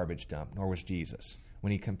literal garbage dump, nor was Jesus.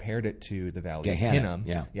 When he compared it to the Valley of Hinnom,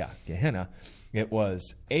 Gehenna, it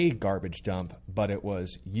was a garbage dump, but it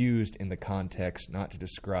was used in the context not to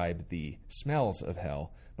describe the smells of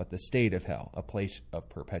hell, but the state of hell, a place of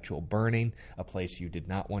perpetual burning, a place you did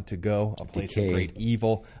not want to go, a place of great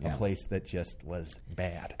evil, a place that just was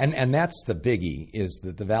bad. And that's the biggie, is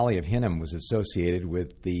that the Valley of Hinnom was associated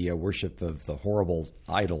with the worship of the horrible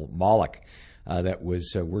idol Moloch. That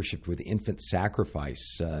was worshipped with infant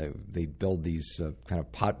sacrifice. They'd build these kind of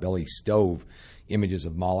potbelly stove images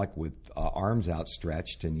of Moloch with arms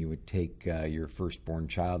outstretched, and you would take your firstborn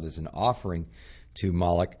child as an offering to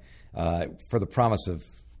Moloch for the promise of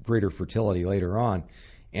greater fertility later on.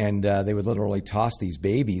 And they would literally toss these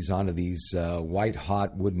babies onto these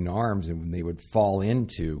white-hot wooden arms, and they would fall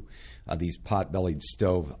into these pot-bellied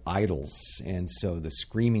stove idols. And so the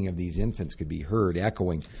screaming of these infants could be heard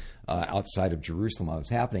echoing outside of Jerusalem while it was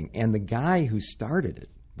happening. And the guy who started it,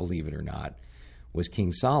 believe it or not, was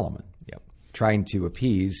King Solomon, trying to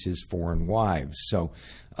appease his foreign wives. So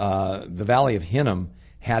the Valley of Hinnom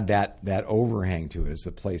had that overhang to it as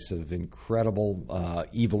a place of incredible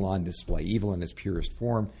evil on display, evil in its purest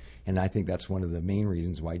form. And I think that's one of the main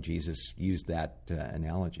reasons why Jesus used that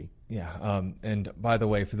analogy. Yeah, and by the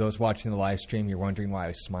way, for those watching the live stream, you're wondering why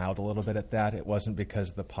I smiled a little bit at that. It wasn't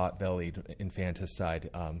because of the pot-bellied infanticide.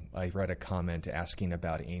 I read a comment asking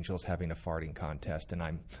about angels having a farting contest, and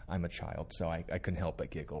I'm a child, so I couldn't help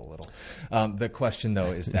but giggle a little. The question,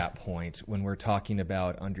 though, is that point. When we're talking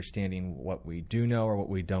about understanding what we do know or what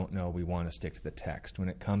we don't know, we want to stick to the text. When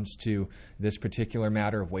it comes to this particular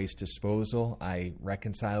matter of waste disposal, I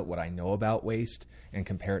reconcile what I know about waste and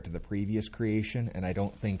compare it to the previous creation, and I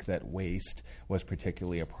don't think that waste was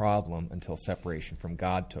particularly a problem until separation from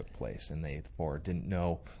God took place, and they therefore didn't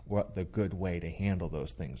know what the good way to handle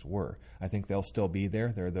those things were. I think they'll still be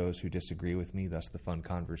there. There are those who disagree with me, thus the fun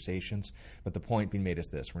conversations. But the point being made is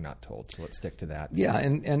this: we're not told, so let's stick to that. Yeah,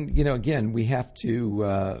 and you know, again, we have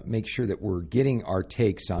to make sure that we're getting our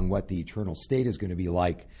takes on what the eternal state is going to be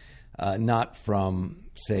like, not from,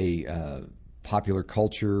 say, popular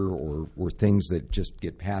culture or things that just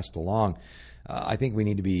get passed along. I think we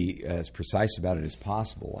need to be as precise about it as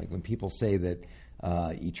possible. Like when people say that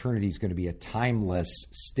eternity is going to be a timeless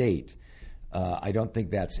state, I don't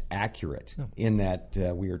think that's accurate. No. In that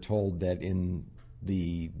we are told that in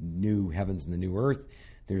the new heavens and the new earth,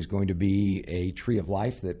 there's going to be a tree of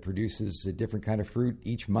life that produces a different kind of fruit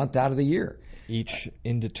each month out of the year. Each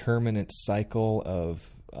indeterminate cycle of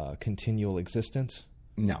continual existence?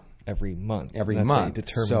 No. Every month. Every That's month. A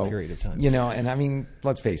determined period of time. You know, and I mean,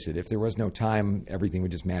 let's face it, if there was no time, everything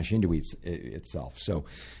would just mash into itself. So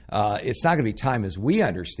it's not going to be time as we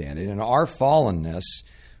understand it. In our fallenness,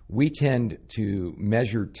 we tend to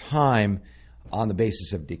measure time on the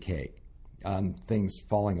basis of decay, on things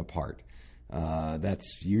falling apart.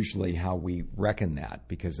 That's usually how we reckon that,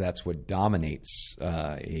 because that's what dominates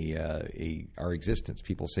our existence.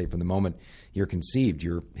 People say from the moment you're conceived,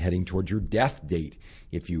 you're heading towards your death date,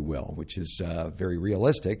 if you will, which is very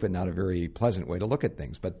realistic, but not a very pleasant way to look at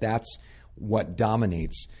things. But that's what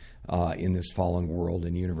dominates in this fallen world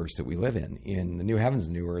and universe that we live in. In the new heavens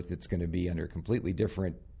and new earth, it's going to be under completely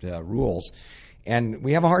different rules. And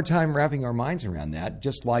we have a hard time wrapping our minds around that,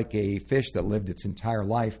 just like a fish that lived its entire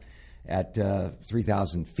life at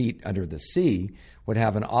 3,000 feet under the sea would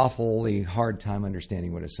have an awfully hard time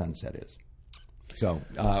understanding what a sunset is. So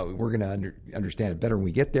we're going to understand it better when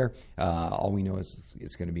we get there. All we know is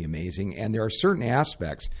it's going to be amazing. And there are certain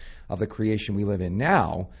aspects of the creation we live in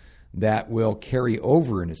now that will carry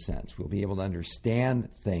over in a sense. We'll be able to understand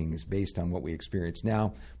things based on what we experience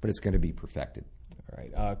now, but it's going to be perfected. All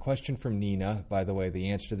right. Question from Nina. By the way,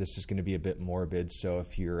 the answer to this is going to be a bit morbid, so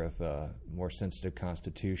if you're of more sensitive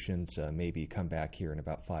constitutions, maybe come back here in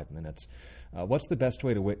about 5 minutes. What's the best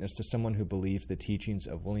way to witness to someone who believes the teachings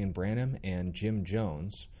of William Branham and Jim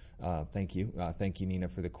Jones? Thank you. Thank you, Nina,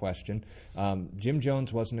 for the question. Jim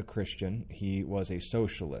Jones wasn't a Christian. He was a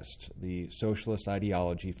socialist. The socialist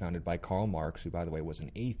ideology founded by Karl Marx, who, by the way, was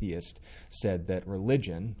an atheist, said that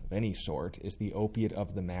religion of any sort is the opiate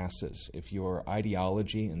of the masses. If your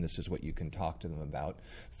ideology, and this is what you can talk to them about,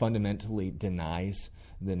 fundamentally denies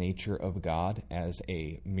the nature of God as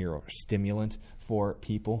a mere stimulant for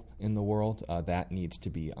people in the world, that needs to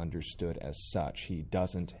be understood as such. He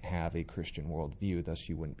doesn't have a Christian worldview, thus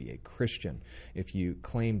you wouldn't be a Christian. If you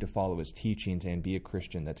claim to follow his teachings and be a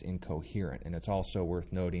Christian, that's incoherent. And it's also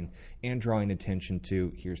worth noting and drawing attention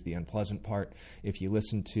to, here's the unpleasant part, if you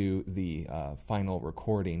listen to the final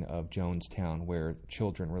recording of Jonestown, where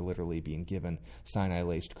children were literally being given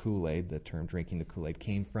cyanide-laced Kool-Aid, the term drinking the Kool-Aid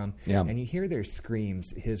came from, and you hear their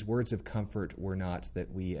screams, his words of comfort were not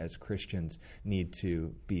that we as Christians need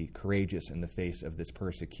to be courageous in the face of this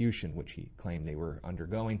persecution, which he claimed they were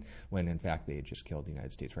undergoing, when in fact they had just killed the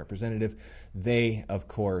United States representative. They, of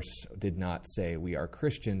course, did not say we are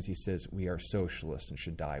Christians. He says we are socialists and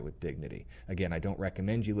should die with dignity. Again, I don't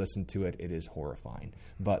recommend you listen to it. It is horrifying.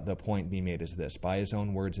 But the point being made is this. By his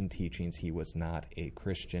own words and teachings, he was not a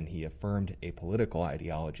Christian. He affirmed a political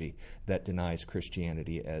ideology that denies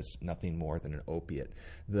Christianity as nothing more than an opiate.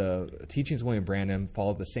 The teachings of William Branham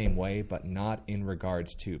followed the same way, but not in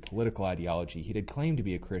regards to political ideology. He did claim to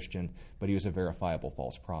be a Christian, but he was a verifiable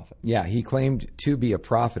false prophet. Yeah, he claimed to be a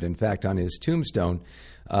prophet. In fact, on his tombstone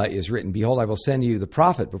is written, "Behold, I will send you the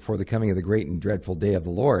prophet before the coming of the great and dreadful day of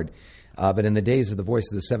the Lord. But in the days of the voice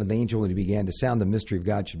of the seventh angel, when he began to sound, the mystery of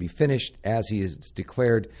God should be finished, as he has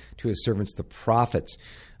declared to his servants the prophets."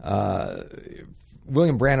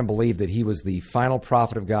 William Branham believed that he was the final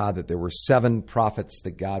prophet of God, that there were 7 prophets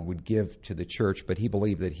that God would give to the church, but he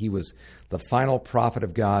believed that he was the final prophet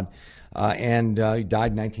of God. And he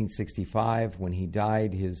died in 1965. When he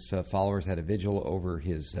died, his followers had a vigil over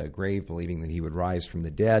his grave, believing that he would rise from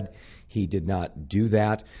the dead. He did not do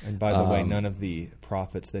that. And by the way, none of the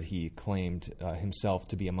prophets that he claimed himself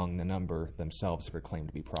to be among the number themselves were claimed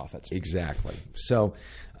to be prophets. Exactly. So,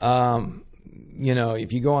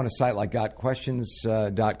 if you go on a site like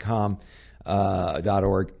gotquestions.com,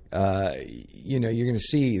 .org, you're going to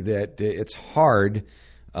see that it's hard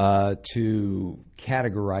to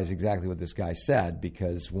categorize exactly what this guy said,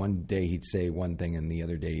 because one day he'd say one thing and the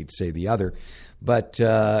other day he'd say the other. But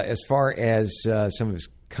as far as some of his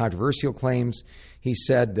controversial claims, he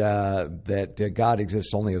said that God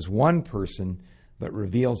exists only as one person, but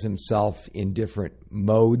reveals himself in different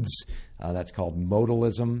modes. That's called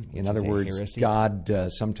modalism. In other words, heresy. God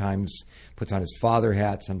sometimes puts on his Father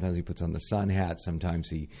hat, sometimes he puts on the Son hat, sometimes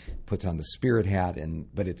he puts on the Spirit hat,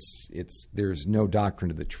 but there's no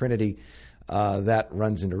doctrine of the Trinity. That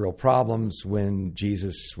runs into real problems when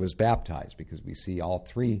Jesus was baptized, because we see all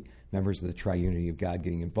 3 members of the triunity of God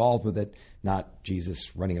getting involved with it, not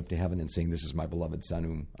Jesus running up to heaven and saying, "This is my beloved Son,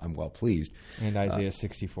 whom I'm well pleased." And Isaiah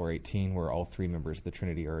 64:18, where all 3 members of the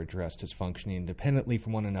Trinity are addressed as functioning independently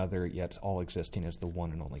from one another, yet all existing as the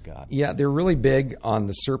one and only God. Yeah, they're really big on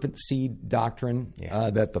the serpent seed doctrine,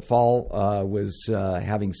 that the fall was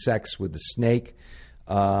having sex with the snake.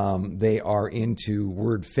 They are into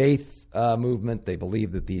word faith movement. They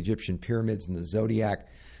believe that the Egyptian pyramids and the zodiac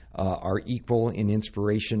are equal in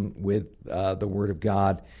inspiration with the Word of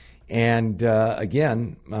God. And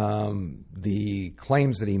again, the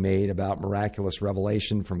claims that he made about miraculous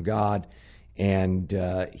revelation from God and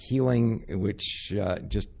healing, which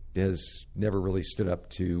just has never really stood up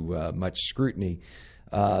to much scrutiny.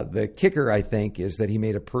 The kicker, I think, is that he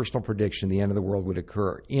made a personal prediction the end of the world would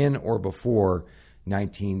occur in or before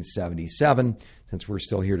 1977. Since we're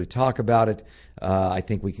still here to talk about it, I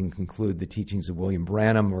think we can conclude the teachings of William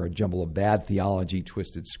Branham are a jumble of bad theology,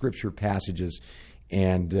 twisted scripture passages,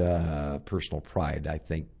 and personal pride. I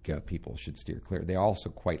think people should steer clear. They're also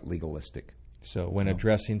quite legalistic. So when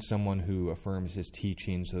addressing someone who affirms his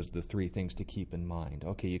teachings, those are the 3 things to keep in mind.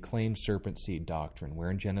 Okay, you claim serpent seed doctrine.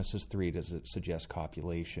 Where in Genesis 3 does it suggest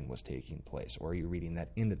copulation was taking place? Or are you reading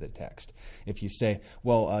that into the text? If you say,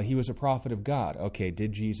 well, he was a prophet of God. Okay,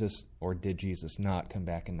 did Jesus or did Jesus not come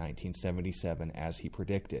back in 1977 as he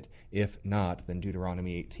predicted? If not, then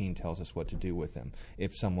Deuteronomy 18 tells us what to do with him.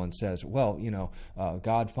 If someone says, well,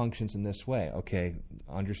 God functions in this way. Okay,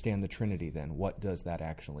 understand the Trinity then. What does that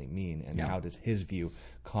actually mean? And how does his view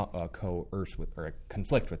coerce with or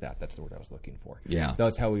conflict with that? That's the word I was looking for. Yeah.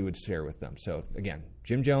 That's how we would share with them. So again,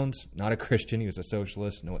 Jim Jones, not a Christian. He was a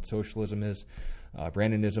socialist. Know what socialism is.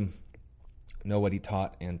 Brandonism, know what he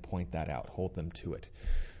taught and point that out. Hold them to it.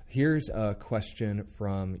 Here's a question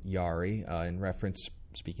from Yari in reference,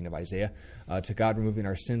 speaking of Isaiah, to God removing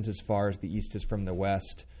our sins as far as the east is from the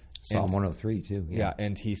west. Psalm 103, too. Yeah,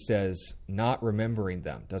 and he says, not remembering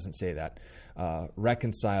them, doesn't say that,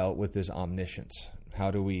 reconcile with his omniscience.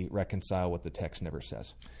 How do we reconcile what the text never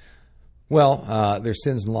says? Well, their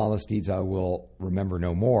sins and lawless deeds I will remember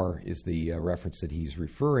no more is the reference that he's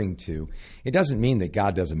referring to. It doesn't mean that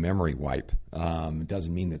God does a memory wipe. It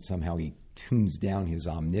doesn't mean that somehow he tunes down his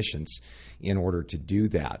omniscience in order to do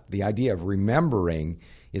that. The idea of remembering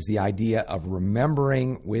is the idea of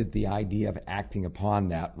remembering with the idea of acting upon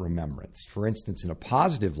that remembrance. For instance, in a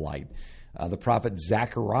positive light, the prophet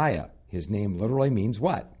Zechariah, his name literally means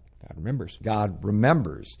what? God remembers. God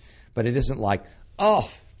remembers. But it isn't like, oh,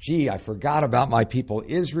 gee, I forgot about my people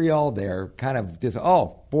Israel. They're kind of,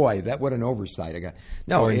 oh, boy, what an oversight.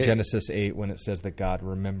 No, or in Genesis 8 when it says that God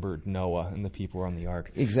remembered Noah and the people were on the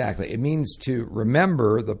ark. Exactly. It means to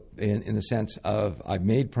remember in the sense of I've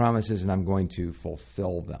made promises and I'm going to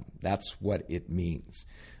fulfill them. That's what it means.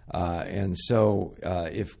 And so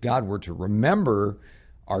if God were to remember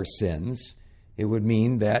our sins, it would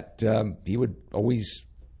mean that he would always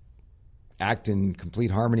act in complete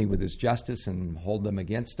harmony with his justice and hold them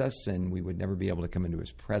against us, and we would never be able to come into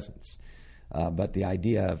his presence. But the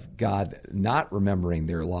idea of God not remembering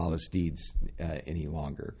their lawless deeds any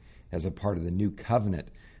longer as a part of the new covenant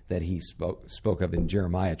that he spoke of in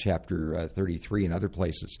Jeremiah chapter 33 and other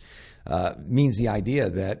places means the idea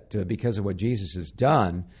that because of what Jesus has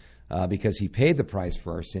done, because he paid the price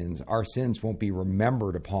for our sins won't be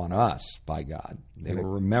remembered upon us by God. They were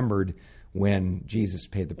remembered when Jesus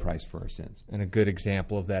paid the price for our sins. And a good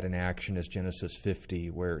example of that in action is Genesis 50,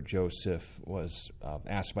 where Joseph was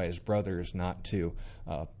asked by his brothers not to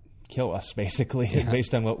kill us, basically,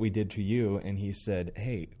 based on what we did to you. And he said,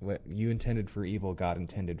 hey, what you intended for evil, God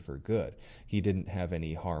intended for good. He didn't have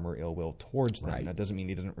any harm or ill will towards them. Right. That doesn't mean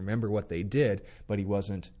he doesn't remember what they did, but he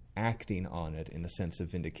wasn't acting on it in the sense of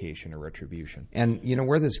vindication or retribution. And,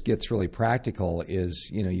 where this gets really practical is,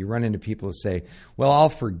 you run into people who say, well, I'll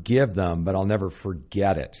forgive them, but I'll never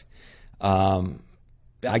forget it.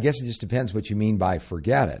 I guess it just depends what you mean by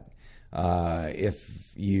forget it. If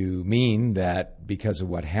you mean that because of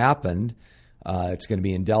what happened, it's going to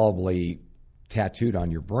be indelibly tattooed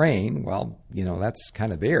on your brain, well, that's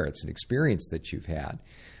kind of there. It's an experience that you've had.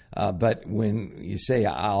 But when you say,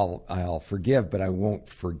 I'll forgive, but I won't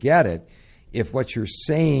forget it, if what you're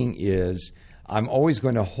saying is, I'm always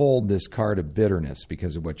going to hold this card of bitterness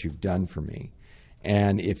because of what you've done for me,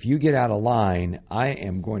 and if you get out of line, I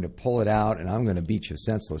am going to pull it out and I'm going to beat you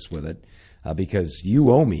senseless with it because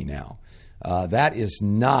you owe me now. That is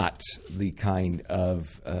not the kind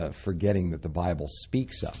of forgetting that the Bible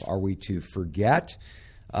speaks of. Are we to forget?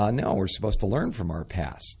 No, we're supposed to learn from our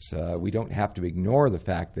past. We don't have to ignore the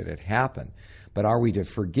fact that it happened. But are we to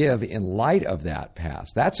forgive in light of that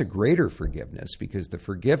past? That's a greater forgiveness, because the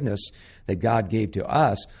forgiveness that God gave to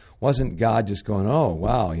us wasn't God just going, oh,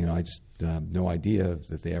 wow, I just have no idea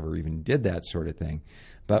that they ever even did that sort of thing.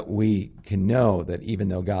 But we can know that even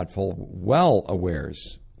though God full well awares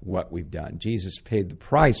what we've done, Jesus paid the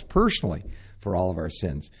price personally for all of our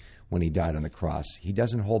sins when he died on the cross. He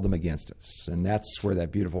doesn't hold them against us. And that's where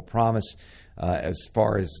that beautiful promise, as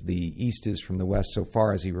far as the east is from the west, so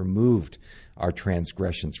far as he removed our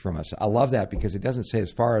transgressions from us. I love that, because it doesn't say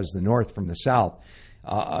as far as the north from the south.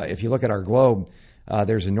 If you look at our globe,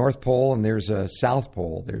 there's a North Pole and there's a South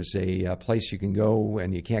Pole. There's a place you can go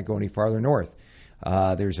and you can't go any farther north.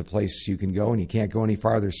 There's a place you can go and you can't go any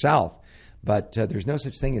farther south. But there's no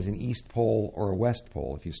such thing as an East Pole or a West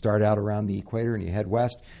Pole. If you start out around the equator and you head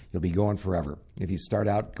west, you'll be going forever. If you start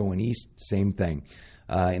out going east, same thing.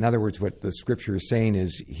 In other words, what the Scripture is saying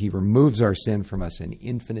is he removes our sin from us an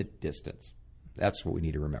infinite distance. That's what we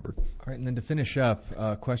need to remember. All right, and then to finish up,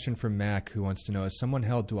 a question from Mac, who wants to know, is someone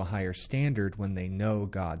held to a higher standard when they know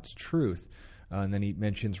God's truth? And then he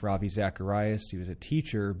mentions Ravi Zacharias. He was a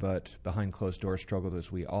teacher, but behind closed doors struggled as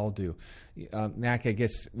we all do. Mac, I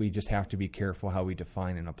guess we just have to be careful how we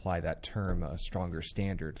define and apply that term, a stronger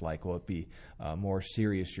standard. Like, will it be more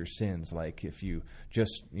serious, your sins? Like, if you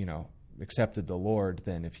just, accepted the Lord,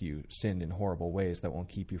 then if you sinned in horrible ways, that won't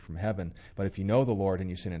keep you from heaven. But if you know the Lord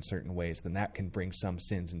and you sin in certain ways, then that can bring some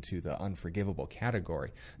sins into the unforgivable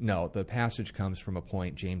category. No, the passage comes from a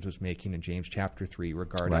point James was making in James chapter 3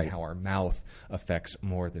 regarding how our mouth affects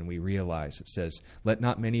more than we realize. It says, "Let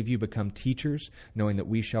not many of you become teachers, knowing that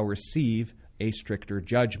we shall receive a stricter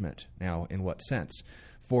judgment." Now, in what sense?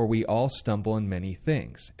 For we all stumble in many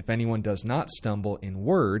things. If anyone does not stumble in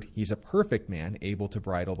word, he's a perfect man, able to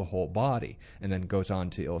bridle the whole body. And then goes on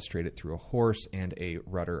to illustrate it through a horse and a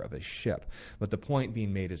rudder of a ship. But the point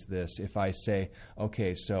being made is this. If I say,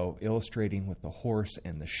 okay, so illustrating with the horse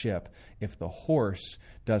and the ship, if the horse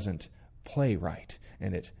doesn't play right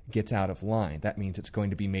and it gets out of line, that means it's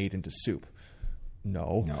going to be made into soup.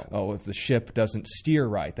 No. Oh, if the ship doesn't steer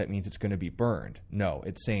right, that means it's going to be burned. No,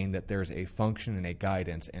 it's saying that there's a function and a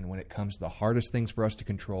guidance, and when it comes to the hardest things for us to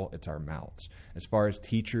control, it's our mouths. As far as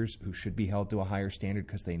teachers who should be held to a higher standard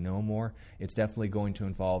because they know more, it's definitely going to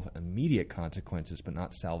involve immediate consequences, but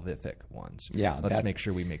not salvific ones. Yeah, Let's make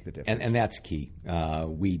sure we make the difference. And that's key.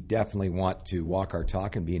 We definitely want to walk our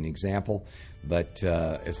talk and be an example, but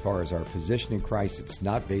as far as our position in Christ, it's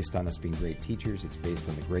not based on us being great teachers. It's based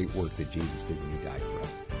on the great work that Jesus did when he died for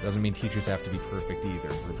us. Doesn't mean teachers have to be perfect either.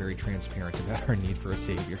 We're very transparent about our need for a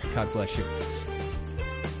Savior. God bless you.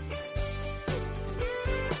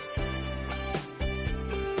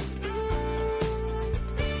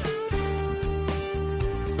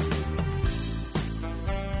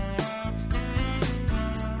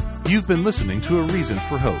 You've been listening to A Reason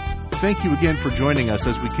for Hope. Thank you again for joining us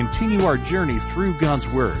as we continue our journey through God's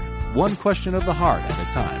Word, one question of the heart at a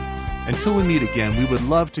time. Until we meet again, we would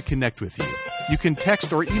love to connect with you. You can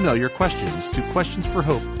text or email your questions to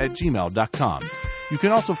questionsforhope@gmail.com. You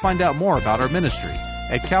can also find out more about our ministry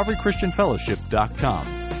at calvarychristianfellowship.com.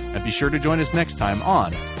 And be sure to join us next time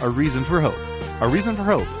on A Reason for Hope. A Reason for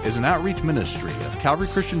Hope is an outreach ministry of Calvary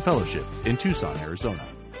Christian Fellowship in Tucson, Arizona.